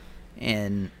 Right.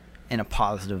 In a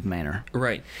positive manner.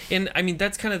 Right. And I mean,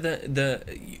 that's kind of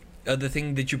the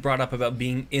thing that you brought up about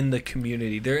being in the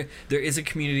community. There is a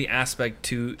community aspect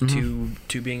to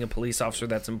being a police officer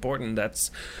that's important.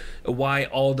 That's why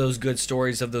all those good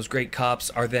stories of those great cops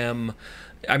are them.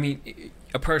 I mean,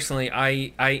 personally,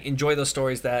 I enjoy those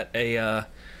stories that are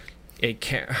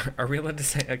we allowed to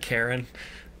say a Karen?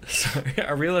 Sorry,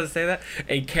 are we allowed to say that?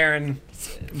 A Karen,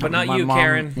 but not you, mom,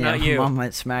 Karen, not you. Mom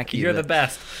might smack you. You're the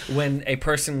best. When a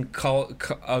person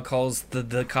calls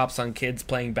the cops on kids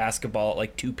playing basketball at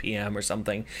like 2 p.m. or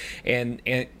something, and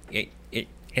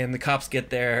the cops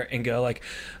get there and go like,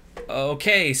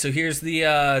 okay, so here's the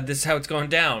this is how it's going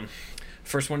down.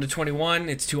 First 1 to 21,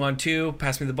 it's 2-on-2.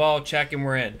 Pass me the ball, check, and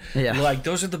we're in. Yeah. Like,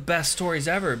 those are the best stories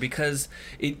ever, because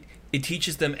it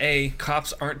teaches them,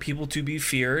 cops aren't people to be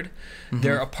feared.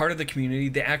 They're a part of the community.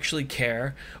 They actually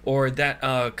care. Or that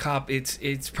cop,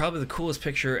 it's probably the coolest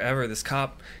picture ever. This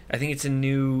cop, I think it's in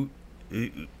New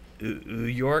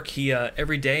York. He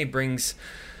every day brings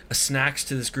snacks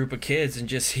to this group of kids, and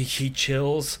just he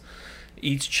chills,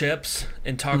 eats chips,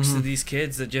 and talks to these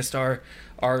kids that just are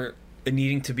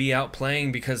needing to be out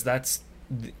playing, because that's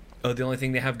the only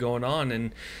thing they have going on,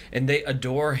 and they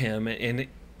adore him, and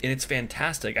it's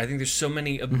fantastic. I think there's so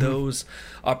many of those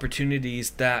opportunities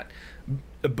that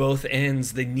both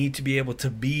ends, they need to be able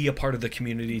to be a part of the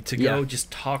community, to go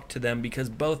just talk to them, because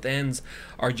both ends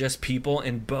are just people,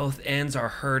 and both ends are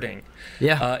hurting.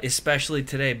 Yeah. Especially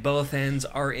today, both ends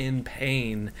are in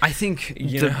pain. I think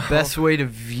the best way to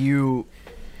view,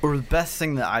 or the best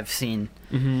thing that I've seen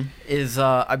is,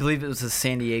 I believe it was the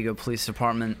San Diego Police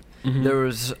Department. There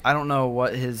was, I don't know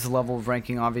what his level of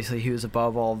ranking, obviously he was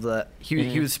above all of the,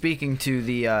 he was speaking to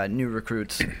the new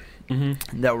recruits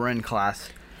that were in class,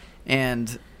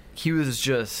 and he was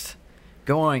just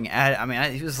going at, I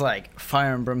mean, he was like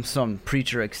fire and brimstone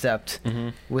preacher, except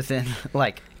within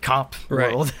like cop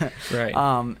world. Right.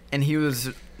 And he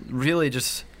was really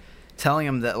just telling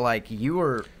him that, like, you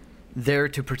are there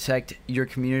to protect your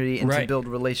community and to build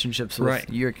relationships with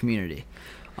your community.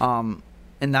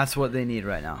 And that's what they need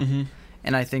right now.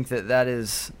 And I think that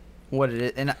is what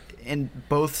it is. And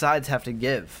both sides have to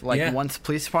give. Like, once the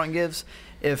police department gives,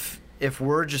 if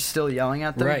we're just still yelling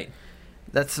at them,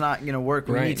 that's not going to work.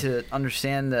 We need to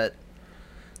understand that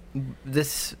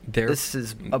this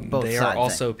is a both sides. They are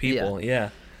also people,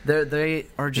 They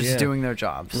are just doing their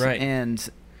jobs. Right. And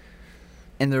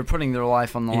and they're putting their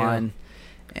life on the Yeah. line,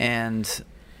 and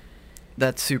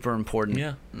that's super important.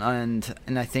 Yeah. And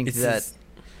I think It's that this-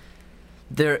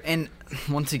 there, and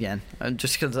once again,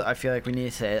 just because I feel like we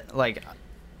need to say it, like,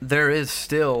 there is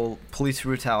still police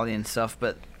brutality and stuff,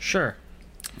 but Sure.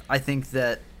 I think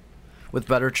that with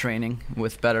better training,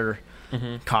 with better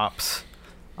Mm-hmm. cops,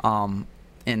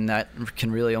 and that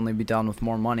can really only be done with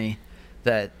more money,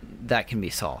 that can be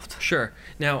solved. Sure.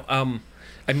 Now,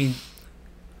 I mean,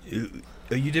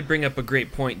 you did bring up a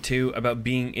great point too about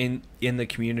being in the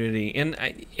community,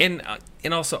 and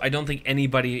also I don't think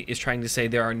anybody is trying to say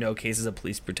there are no cases of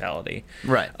police brutality.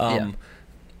 Right.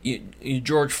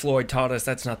 George Floyd taught us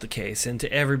that's not the case, and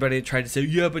to everybody that tried to say,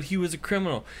 yeah, but he was a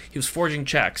criminal, he was forging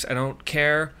checks. I don't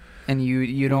care. And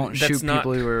you don't That's shoot not-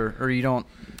 people who are, or you don't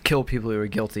kill people who are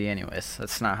guilty anyways.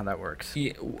 That's not how that works.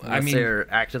 Yeah, I Unless mean, they're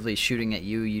actively shooting at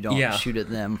you, you don't Yeah. shoot at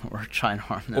them or try and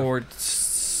harm them. or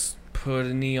put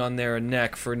a knee on their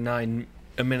neck for 9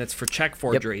 minutes for check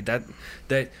forgery. That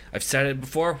I've said it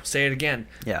before, say it again.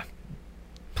 yeah.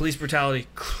 Police brutality,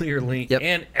 clearly, Yep.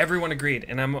 and everyone agreed,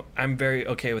 and I'm very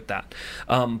okay with that.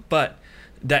 But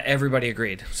that everybody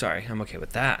agreed. Sorry, I'm okay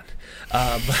with that.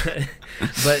 But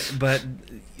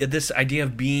this idea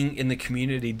of being in the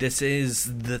community, this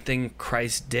is the thing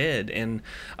Christ did, and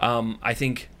I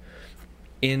think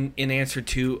in answer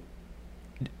to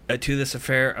this, a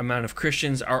fair amount of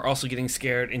Christians are also getting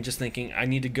scared and just thinking, I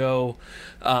need to go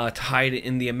to hide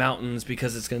in the mountains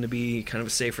because it's going to be kind of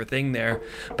a safer thing there.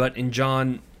 But in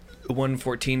John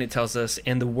 1:14 it tells us,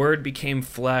 and the Word became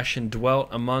flesh and dwelt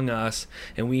among us,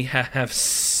 and we have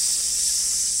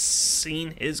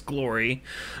seen his glory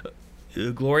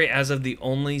as of the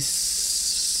only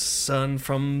Son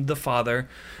from the Father,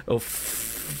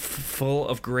 full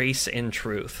of grace and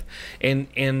truth. And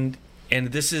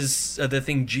this is the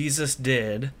thing Jesus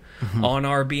did on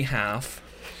our behalf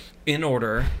in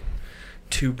order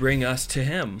to bring us to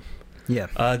him. Yeah.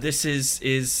 This is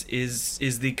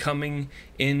the coming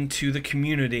into the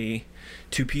community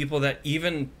to people that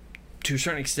even to a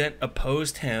certain extent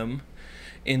opposed him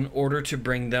in order to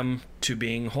bring them to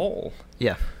being whole.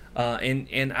 Yeah.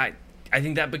 And I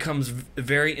think that becomes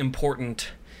very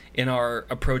important in our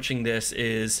approaching this.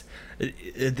 This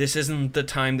isn't the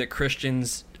time that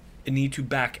Christians need to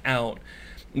back out,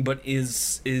 but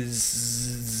is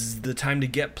the time to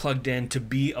get plugged in, to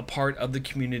be a part of the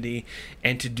community,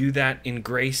 and to do that in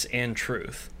grace and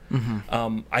truth.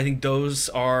 I think those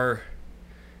are,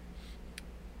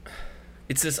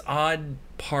 it's this odd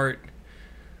part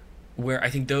where I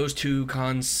think those two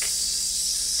concepts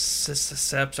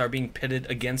are being pitted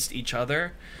against each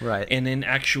other. Right. And in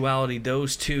actuality,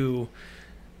 those two,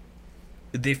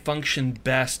 they function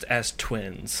best as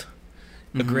twins.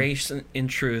 The grace and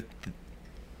truth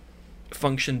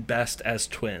function best as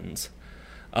twins.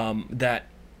 That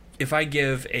if I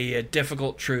give a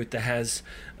difficult truth that has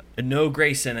no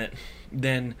grace in it,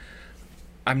 then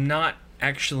I'm not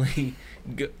actually,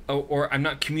 or I'm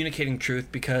not communicating truth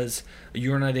because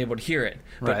you're not able to hear it.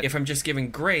 But Right. if I'm just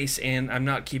giving grace and I'm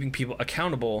not keeping people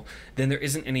accountable, then there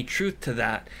isn't any truth to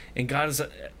that. And God is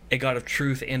a God of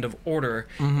truth and of order.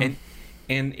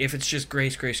 And if it's just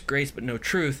grace, but no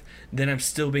truth, then I'm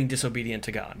still being disobedient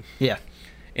to God. Yeah.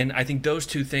 And I think those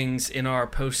two things in our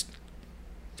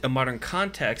modern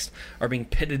context are being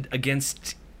pitted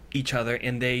against each other,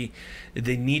 and they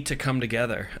need to come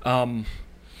together.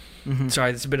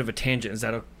 Sorry, that's a bit of a tangent. Is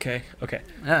that okay? Okay.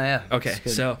 Yeah. Okay. That's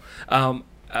good. So,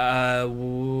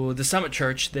 the Summit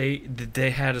Church,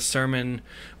 they had a sermon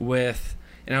with,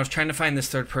 and I was trying to find this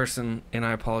third person, and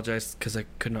I apologize because I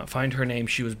could not find her name.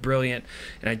 She was brilliant,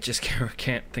 and I just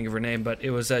can't think of her name. But it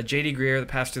was J.D. Greer, the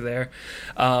pastor there.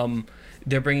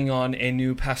 They're bringing on a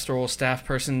new pastoral staff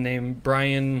person named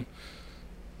Brian.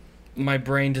 My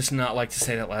brain does not like to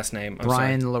say that last name. I'm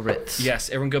Brian sorry. Loritz. Yes,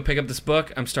 everyone go pick up this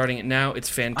book. I'm starting it now. It's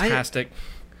fantastic.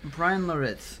 Brian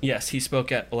Loritz. Yes, he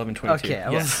spoke at 11:22. Okay,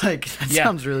 I yes. was like, that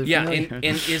sounds really familiar.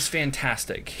 and is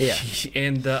fantastic. Yeah.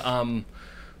 And the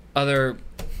other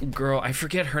girl, I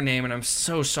forget her name, and I'm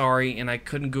so sorry, and I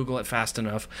couldn't Google it fast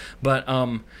enough. But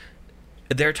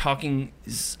they're talking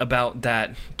about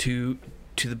that to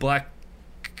the black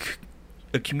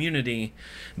community.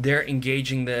 They're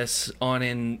engaging this on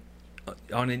an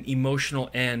emotional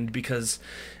end because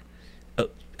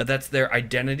that's their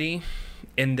identity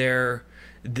and their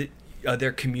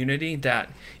community, that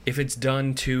if it's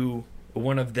done to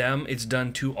one of them, it's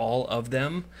done to all of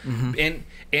them. And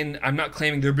I'm not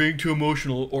claiming they're being too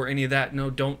emotional or any of that. No,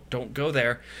 don't go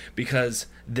there, because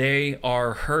they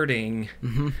are hurting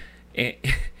and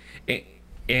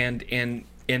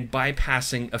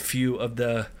bypassing a few of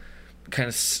the kind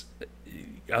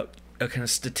kind of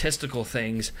statistical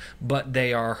things, but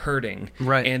they are hurting.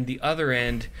 Right. And the other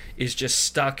end is just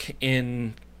stuck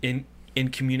in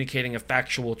communicating a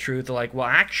factual truth. Like, well,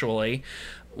 actually,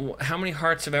 how many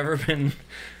hearts have ever been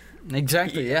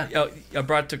Exactly, yeah.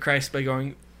 brought to Christ by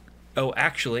going, oh,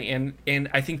 actually, and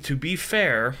I think, to be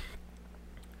fair,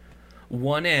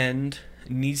 one end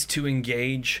needs to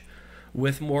engage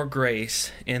with more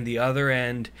grace, and the other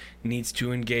end needs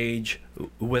to engage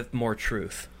with more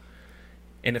truth.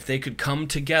 And if they could come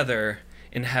together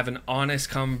and have an honest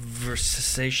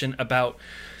conversation about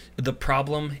the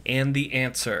problem and the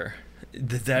answer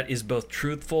that is both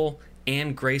truthful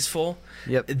and graceful,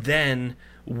 Yep. then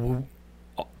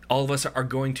all of us are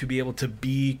going to be able to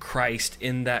be Christ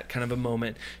in that kind of a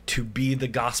moment, to be the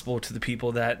gospel to the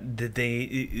people that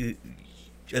they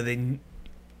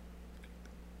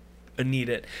need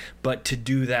it. But to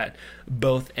do that,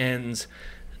 both ends,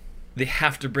 they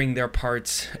have to bring their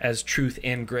parts as truth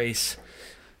and grace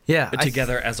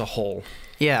together as a whole.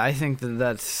 Yeah, I think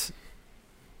that's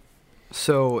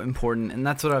so important, and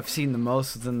that's what I've seen the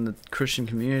most within the Christian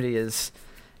community is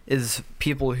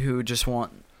people who just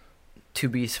want to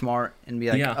be smart and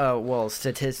be like, oh, well,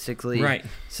 statistically this,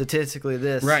 statistically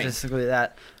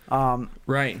that.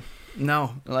 Right.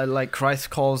 No, like Christ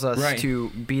calls us to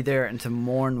be there and to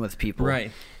mourn with people.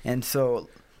 Right. And so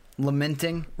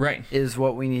lamenting is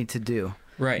what we need to do.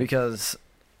 Right. Because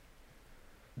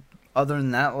other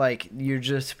than that, like, you're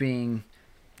just being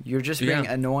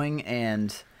annoying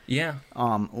and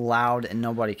loud, and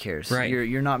nobody cares. Right.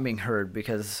 You're not being heard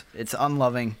because it's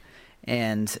unloving,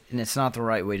 and it's not the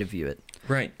right way to view it.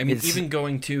 Right. I mean, even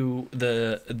going to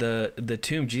the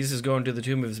tomb, Jesus going to the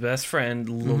tomb of his best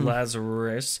friend,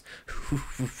 Lazarus,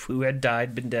 who had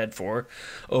been dead for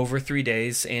over 3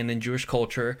 days. And in Jewish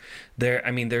culture,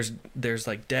 there's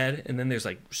like dead, and then there's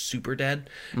like super dead,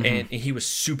 and he was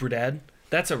super dead.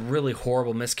 That's a really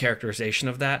horrible mischaracterization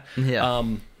of that. Yeah.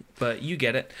 But you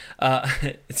get it.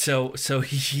 So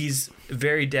he's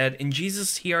very dead, and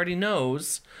Jesus, he already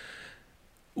knows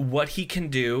what he can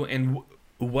do and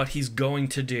what he's going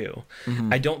to do.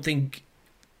 I don't think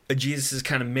Jesus is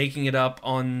kind of making it up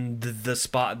on the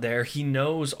spot there. He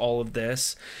knows all of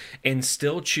this and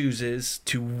still chooses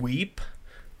to weep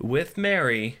with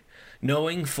Mary,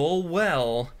 knowing full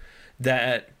well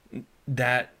that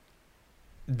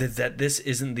this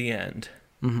isn't the end.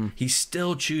 He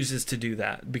still chooses to do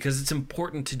that because it's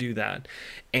important to do that.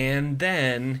 And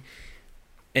then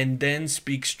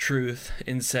speaks truth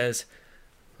and says,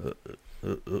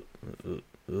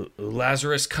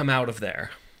 Lazarus, come out of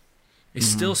there. He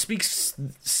still speaks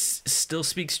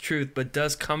truth, but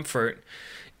does comfort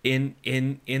in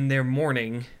their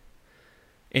mourning,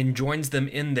 and joins them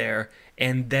in there,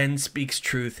 and then speaks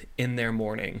truth in their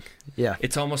mourning. Yeah.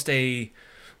 It's almost a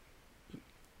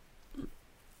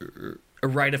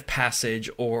rite of passage,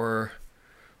 or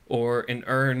an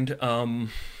earned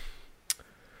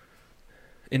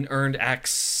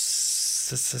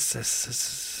access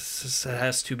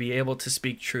has to be able to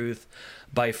speak truth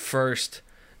by first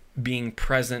being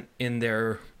present in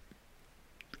their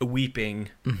weeping,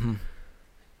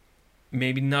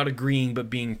 maybe not agreeing, but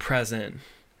being present,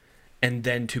 and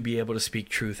then to be able to speak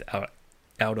truth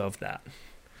out of that.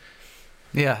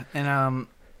 Yeah, and I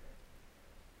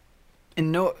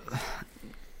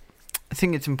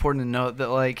think it's important to note that,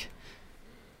 like,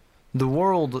 the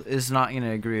world is not going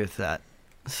to agree with that.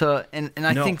 So, and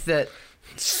I think that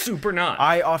super not.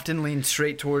 I often lean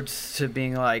straight towards to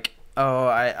being like, oh,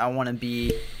 I want to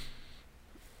be,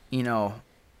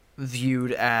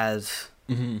 viewed as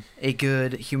a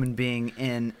good human being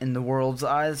in the world's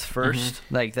eyes first.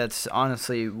 Like, that's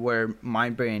honestly where my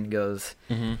brain goes.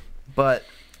 But,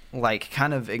 like,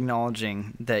 kind of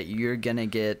acknowledging that you're going to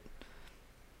get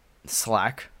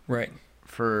slack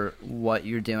for what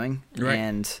you're doing.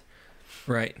 And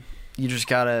you just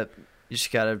gotta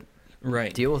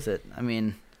deal with it. I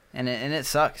mean, and it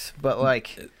sucks, but,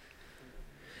 like,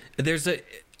 there's a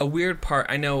weird part.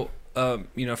 I know, a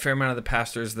fair amount of the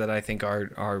pastors that I think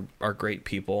are great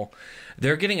people.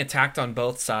 They're getting attacked on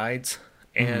both sides,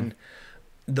 and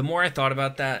the more I thought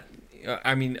about that,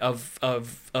 I mean, of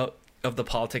the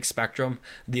politics spectrum,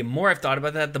 the more I've thought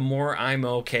about that, the more I'm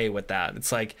okay with that.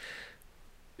 It's like,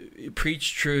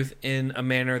 preach truth in a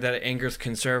manner that angers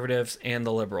conservatives and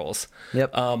the liberals.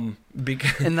 Yep. And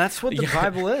that's what the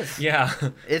Bible is. Yeah.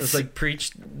 It's like,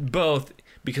 preach both,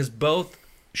 because both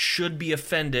should be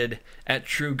offended at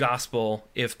true gospel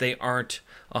if they aren't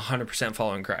 100%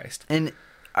 following Christ. And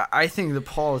I think the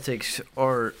politics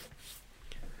are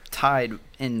tied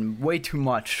in way too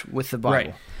much with the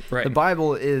Bible. Right. The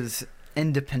Bible is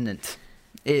independent.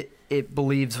 It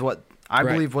believes what I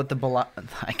Right. believe what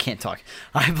I can't talk.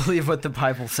 I believe what the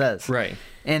Bible says. Right.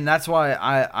 And that's why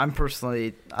I'm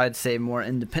personally, I'd say, more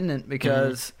independent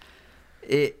because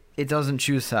it doesn't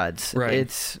choose sides. Right.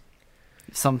 It's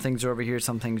some things are over here,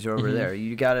 some things are over there.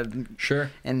 You got to,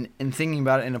 Sure. and thinking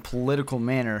about it in a political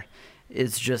manner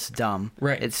is just dumb.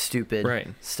 Right. It's stupid. Right.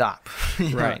 Stop. You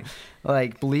know? Right.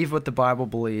 Like, believe what the Bible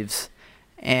believes,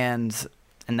 and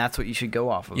that's what you should go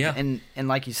off of. Yeah. And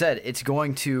like you said, it's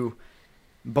going to,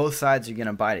 both sides are going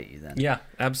to bite at you then. Yeah,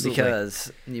 absolutely.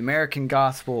 Because the American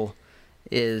gospel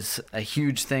is a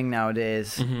huge thing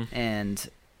nowadays, Mhm. and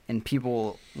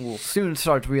people will soon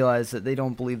start to realize that they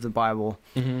don't believe the Bible.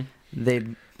 Mhm. They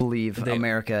believe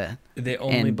America. They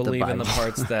only and the believe in the Bible.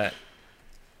 parts that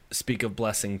speak of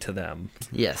blessing to them.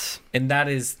 Yes. And that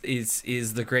is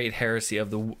the great heresy of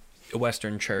the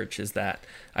Western Church, is that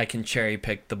I can cherry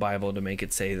pick the Bible to make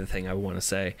it say the thing I want to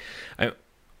say,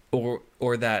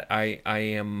 or that I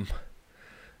am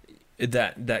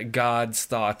that God's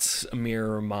thoughts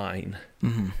mirror mine,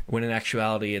 when in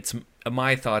actuality it's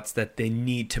my thoughts that they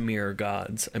need to mirror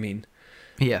God's. I mean,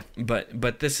 Yeah.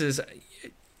 but this is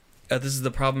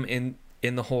the problem in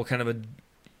the whole kind of a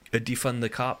defund the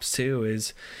cops too,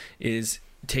 is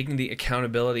taking the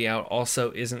accountability out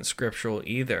also isn't scriptural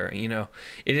either. You know,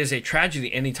 it is a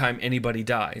tragedy anytime anybody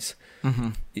dies,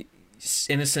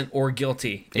 innocent or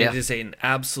guilty. Yeah. It is an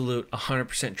absolute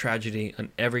 100% tragedy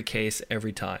in every case,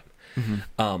 every time.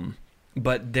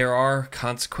 But there are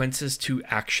consequences to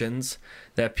actions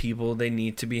that they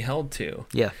need to be held to.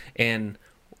 Yeah. And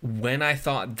when I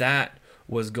thought that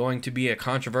was going to be a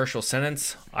controversial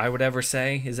sentence I would ever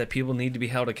say, is that people need to be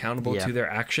held accountable Yeah. to their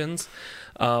actions.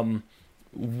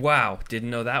 Wow, didn't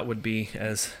know that would be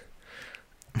as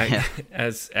Yeah.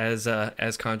 as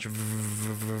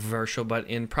controversial. But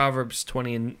in Proverbs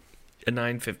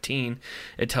 29:15,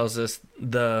 it tells us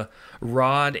the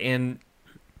rod and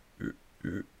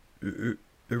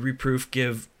reproof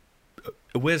give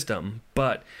wisdom,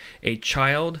 but a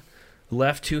child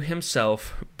left to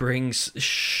himself brings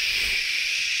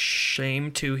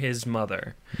shame to his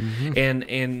mother. And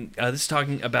this is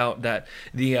talking about that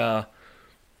the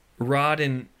rod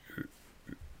and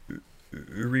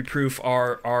reproof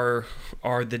are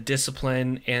the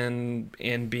discipline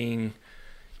and being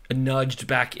nudged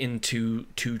back into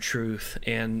truth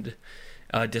and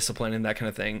discipline and that kind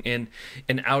of thing, and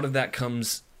out of that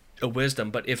comes a wisdom.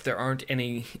 But if there aren't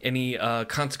any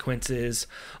consequences,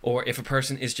 or if a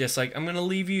person is just like, I'm going to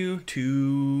leave you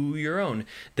to your own,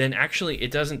 then actually it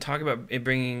doesn't talk about it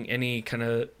bringing any kind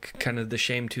of the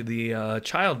shame to the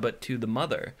child, but to the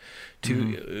mother,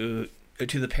 to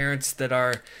the parents that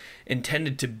are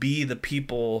intended to be the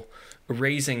people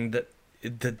raising the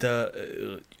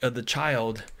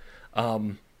child.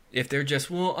 If they're just,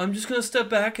 well, I'm just going to step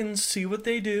back and see what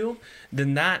they do,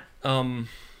 then that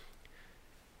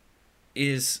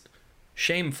is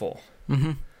shameful.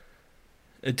 To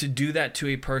do that to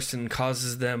a person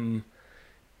causes them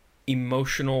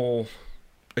emotional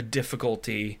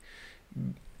difficulty.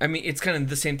 I mean, it's kind of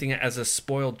the same thing as a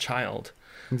spoiled child.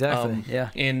 Exactly.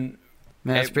 Yeah. And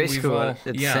Man, that's basically we've all- what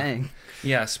it's yeah. saying.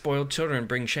 Yeah, spoiled children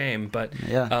bring shame, but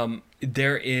Yeah.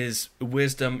 there is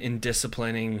wisdom in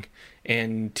disciplining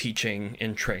and teaching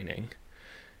and training,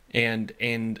 and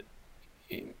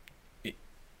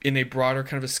in a broader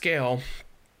kind of a scale,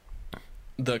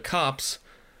 the cops,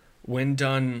 when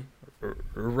done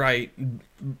right,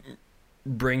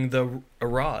 bring a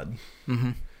rod.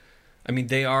 I mean,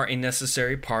 they are a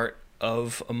necessary part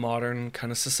of a modern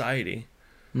kind of society.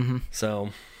 So,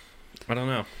 I don't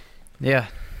know. Yeah.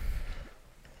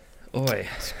 Oi.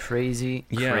 It's crazy,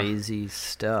 Yeah. crazy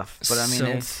stuff. But I mean, So-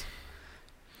 it's.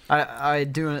 I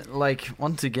do it, like,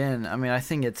 once again. I mean, I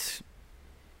think it's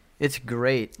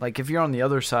great. Like, if you're on the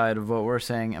other side of what we're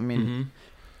saying, I mean,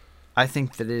 I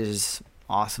think that it is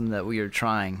awesome that we are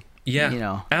trying. Yeah, You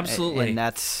know, absolutely. and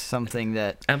that's something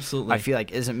that Absolutely. I feel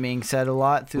like isn't being said a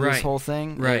lot through this Right. whole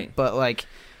thing. Right. But like,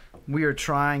 we are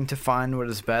trying to find what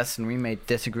is best, and we may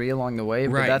disagree along the way.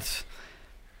 Right. But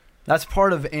that's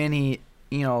part of any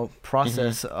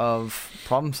process of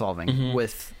problem solving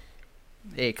with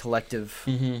a collective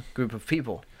group of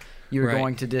people. You're Right.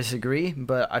 going to disagree,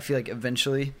 but I feel like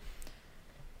eventually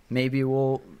maybe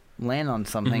we'll land on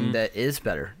something that is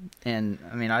better. And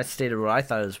I mean, I stated what I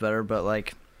thought was better, but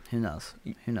like, who knows?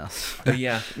 Who knows?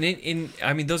 Yeah,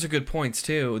 I mean, those are good points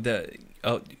too. The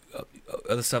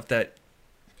stuff that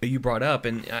you brought up,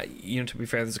 and to be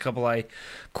fair, there's a couple I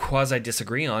quasi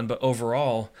disagree on, but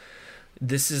overall,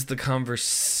 this is the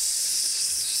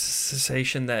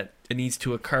conversation that needs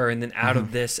to occur, and then out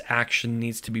of this, action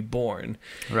needs to be born.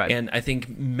 Right. And I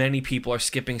think many people are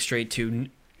skipping straight to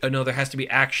no, there has to be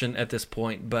action at this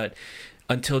point, but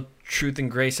until truth and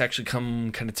grace actually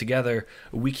come kind of together,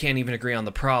 we can't even agree on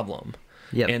the problem.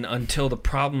 Yep. And until the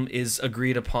problem is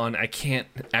agreed upon, I can't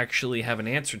actually have an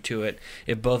answer to it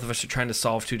if both of us are trying to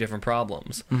solve two different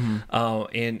problems.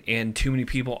 And too many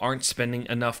people aren't spending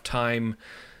enough time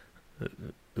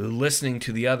listening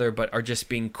to the other, but are just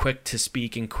being quick to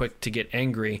speak and quick to get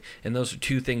angry. And those are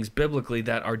two things biblically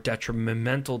that are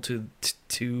detrimental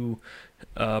to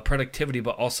productivity,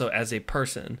 but also as a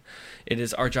person. It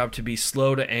is our job to be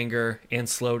slow to anger and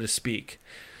slow to speak.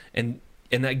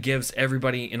 And that gives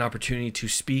everybody an opportunity to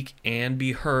speak and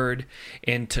be heard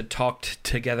and to talk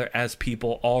together as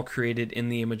people, all created in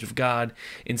the image of God,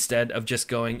 instead of just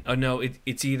going, oh no,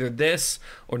 it's either this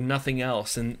or nothing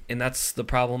else. And that's the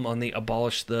problem on the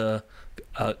abolish the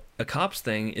cops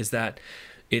thing, is that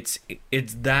it's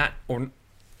that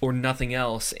or nothing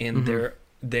else. And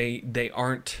they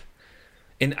aren't,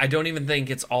 and I don't even think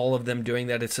it's all of them doing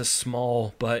that. It's a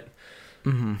small but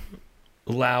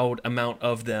loud amount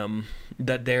of them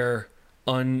that they're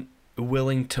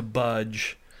unwilling to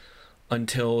budge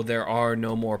until there are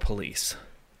no more police.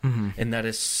 And that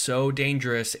is so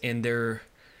dangerous, and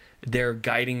they're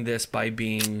guiding this by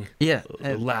being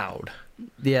loud.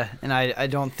 Yeah, and I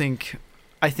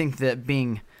think that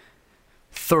being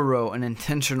thorough and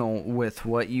intentional with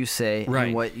what you say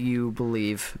and what you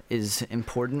believe is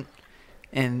important.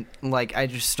 And like, I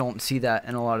just don't see that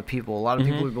in a lot of people. A lot of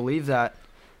people who believe that,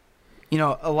 you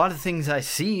know, a lot of things I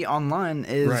see online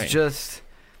is just,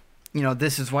 you know,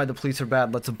 this is why the police are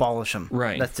bad. Let's abolish them.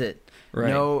 Right. That's it.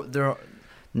 Right.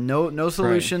 No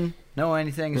solution. No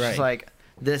anything. It's just like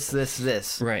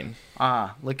this. Right.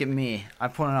 Look at me. I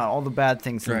pointed out all the bad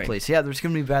things in the police. Yeah, there's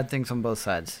gonna be bad things on both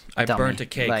sides. I Dummy. burnt a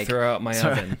cake. Like, throw out my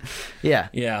oven. Yeah.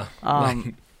 Yeah.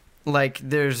 Like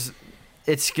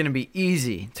it's gonna be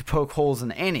easy to poke holes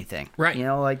in anything. Right. You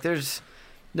know, like there's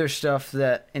stuff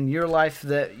that in your life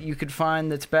that you could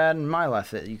find that's bad, in my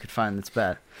life that you could find that's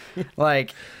bad.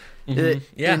 Like in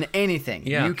anything,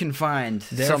 you can find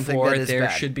something that is there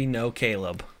bad. Should be no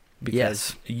Caleb,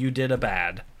 because you did a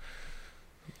bad.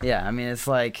 Yeah, I mean, it's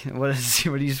like, what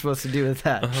are you supposed to do with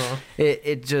that?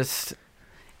 It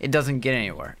doesn't get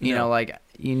anywhere. You know, like,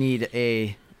 you need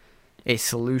a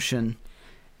solution,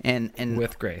 and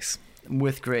with grace,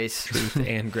 truth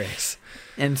and grace.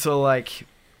 And so, like,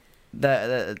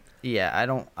 that I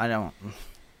don't.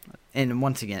 And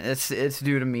once again, it's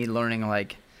due to me learning,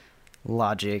 like,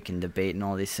 logic and debate and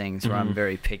all these things, where I'm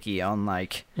very picky on,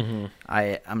 like,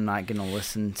 I'm not gonna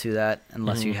listen to that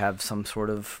unless you have some sort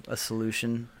of a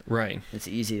solution. Right. It's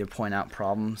easy to point out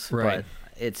problems, but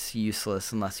it's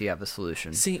useless unless you have a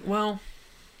solution. See, well,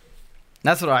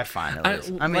 that's what I find, at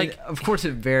least. I mean, like, of course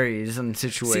it varies in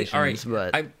situations,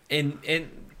 but and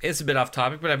it's a bit off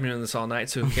topic, but I've been doing this all night,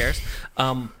 so who cares?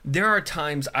 There are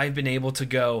times I've been able to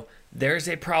go, there's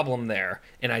a problem there,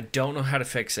 and I don't know how to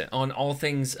fix it. On all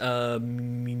things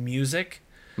music,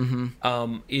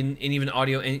 in even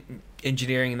audio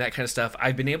engineering and that kind of stuff,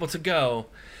 I've been able to go,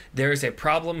 there's a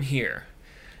problem here.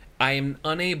 I am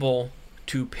unable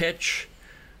to pitch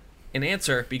an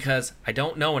answer because I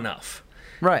don't know enough.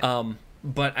 Right.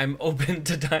 But I'm open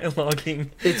to dialoguing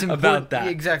about that.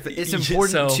 Exactly. It's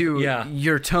important to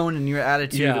your tone and your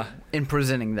attitude in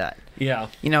presenting that. Yeah.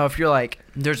 You know, if you're like,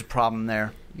 there's a problem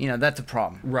there, you know, that's a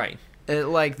problem. Right.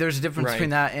 Like, there's a difference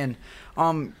between that and,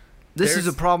 this is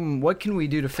a problem. What can we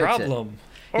do to fix it? You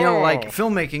know, like,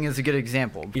 filmmaking is a good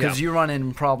example, because you run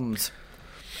into problems.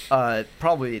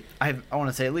 Probably, I want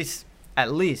to say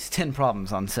at least 10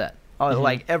 problems on set.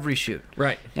 Like every shoot.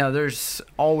 Right. You know, there's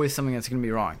always something that's going to be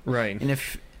wrong. Right. And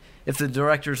if the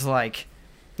director's like,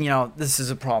 you know, this is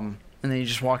a problem, and then he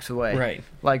just walks away. Right.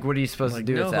 Like, what are you supposed to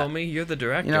do with that? No, homie, you're the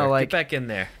director. You know, like, get back in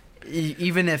there.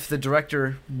 Even if the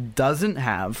director doesn't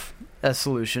have a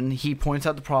solution, he points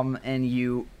out the problem, and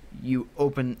you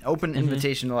open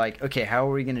invitation to, like, okay, how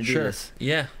are we going to do this?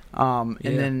 Yeah. And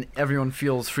then everyone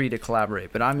feels free to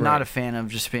collaborate. But I'm not a fan of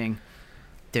just being,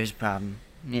 there's a problem,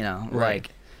 you know, like,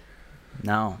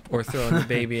 no. Or throwing the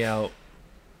baby out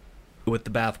with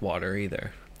the bathwater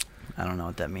either. I don't know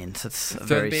what that means. It's a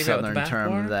very southern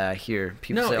term that I hear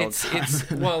people say all the time.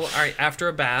 It's well, all right, after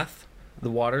a bath,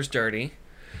 the water's dirty,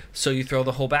 so you throw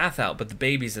the whole bath out, but the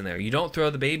baby's in there. You don't throw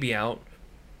the baby out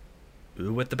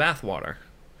with the bathwater.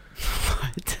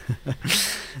 What?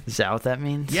 Is that what that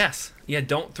means? Yes. Yeah,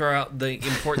 don't throw out the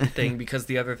important thing because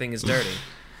the other thing is dirty.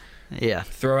 Yeah.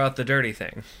 Throw out the dirty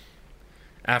thing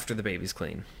after the baby's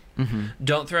clean.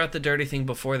 Don't throw out the dirty thing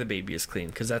before the baby is clean,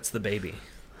 because that's the baby.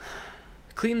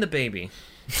 Clean the baby.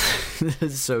 This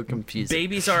is so confusing.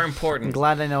 Babies are important. I'm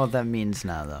glad I know what that means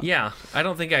now, though. Yeah, I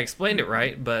don't think I explained it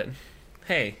right, but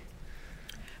hey,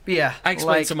 But yeah, I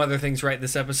explained like, some other things right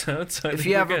this episode. So I if think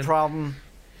you we're have a good. problem,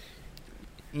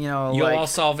 you know, You'll like, all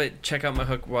solve it. Check out my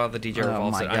hook while the DJ oh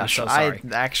revolves my it. I'm gosh, so sorry.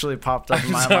 I actually popped up in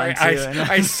I'm my sorry. mind too.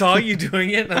 I saw you doing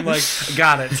it, and I'm like,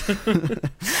 got it.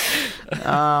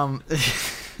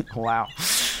 Wow,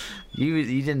 you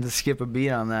didn't skip a beat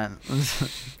on that.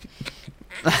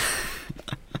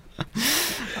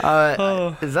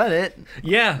 Oh. Is that it?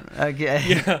 Yeah.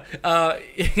 Okay.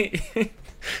 Yeah.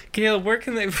 Caleb, where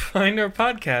can they find our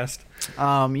podcast?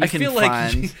 You I can feel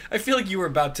find. like I feel like you were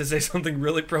about to say something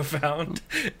really profound,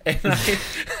 and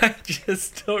I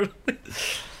just totally.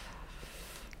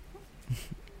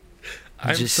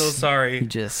 I'm Just- so sorry.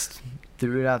 Just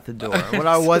threw it out the door. What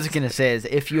I was gonna say is,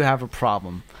 if you have a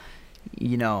problem,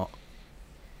 you know,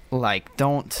 like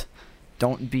don't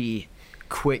be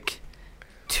quick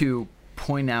to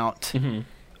point out.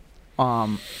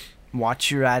 Mm-hmm.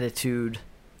 Watch your attitude.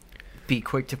 Be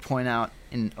quick to point out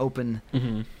and open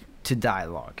Mm-hmm. to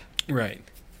dialogue. Right.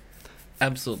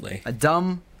 Absolutely. A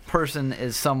dumb person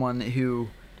is someone who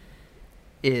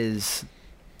is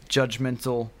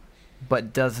judgmental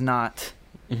but does not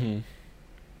Mm-hmm.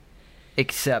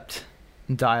 accept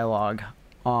dialogue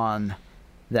on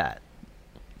that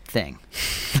thing.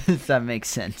 If that makes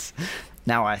sense.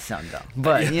 Now I sound dumb.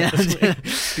 But, you know, The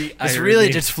it's really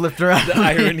irony- just flipped around. the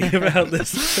irony about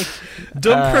this.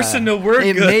 Dumb person, no, we're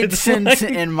It good. made sense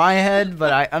Like- in my head,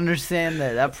 but I understand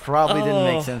that probably didn't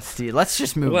Oh. make sense to you. Let's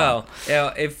just move on.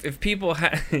 Well, if people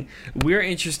we're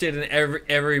interested in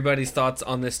everybody's thoughts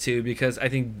on this too, because I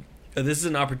think this is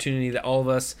an opportunity that all of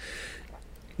us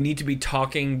need to be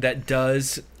talking that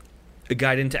does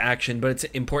guide into action, but it's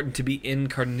important to be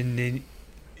incarnational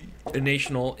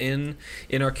in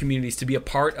our communities, to be a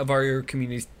part of our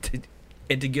communities,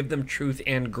 and to give them truth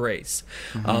and grace.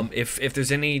 If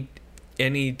there's any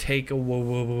take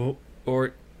or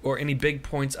any big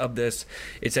points of this,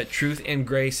 it's that truth and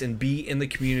grace, and be in the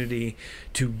community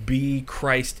to be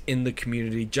Christ in the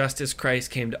community, just as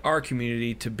Christ came to our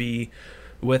community to be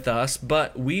with us.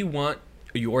 But we want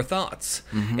your thoughts,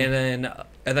 and then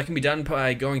that can be done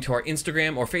by going to our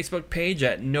Instagram or Facebook page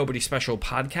at Nobody Special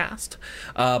Podcast,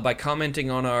 by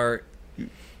commenting on our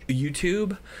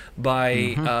YouTube,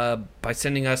 by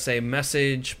sending us a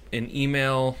message, an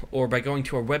email, or by going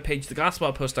to our webpage,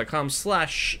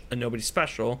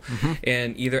 thegospeloutpost.com/nobodyspecial,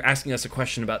 and either asking us a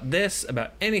question about this,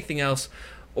 about anything else,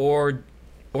 or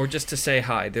just to say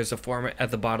hi. There's a form at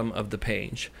the bottom of the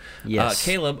page. Yes.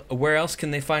 Caleb, where else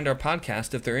can they find our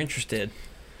podcast if they're interested?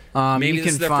 You Maybe this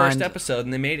can is their find, first episode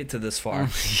and they made it to this far.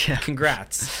 Yeah.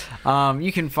 Congrats.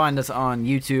 You can find us on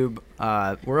YouTube,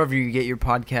 wherever you get your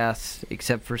podcasts,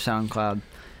 except for SoundCloud,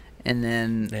 and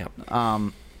then Yeah.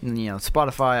 you know,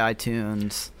 Spotify,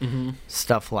 iTunes,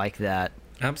 stuff like that.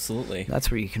 Absolutely. That's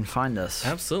where you can find us.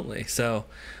 Absolutely. So,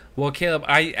 well, Caleb,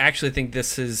 I actually think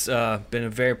this has been a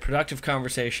very productive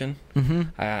conversation,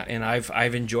 and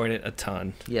I've enjoyed it a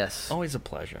ton. Yes. Always a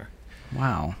pleasure.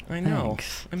 Wow. I know.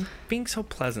 Thanks. I'm being so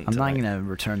pleasant I'm tonight. not gonna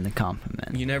return the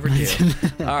compliment. You never do.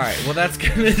 All right. Well, that's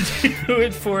going to do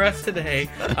it for us today.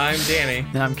 I'm Danny,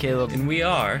 And I'm Caleb. and we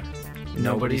are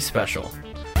Nobody Special.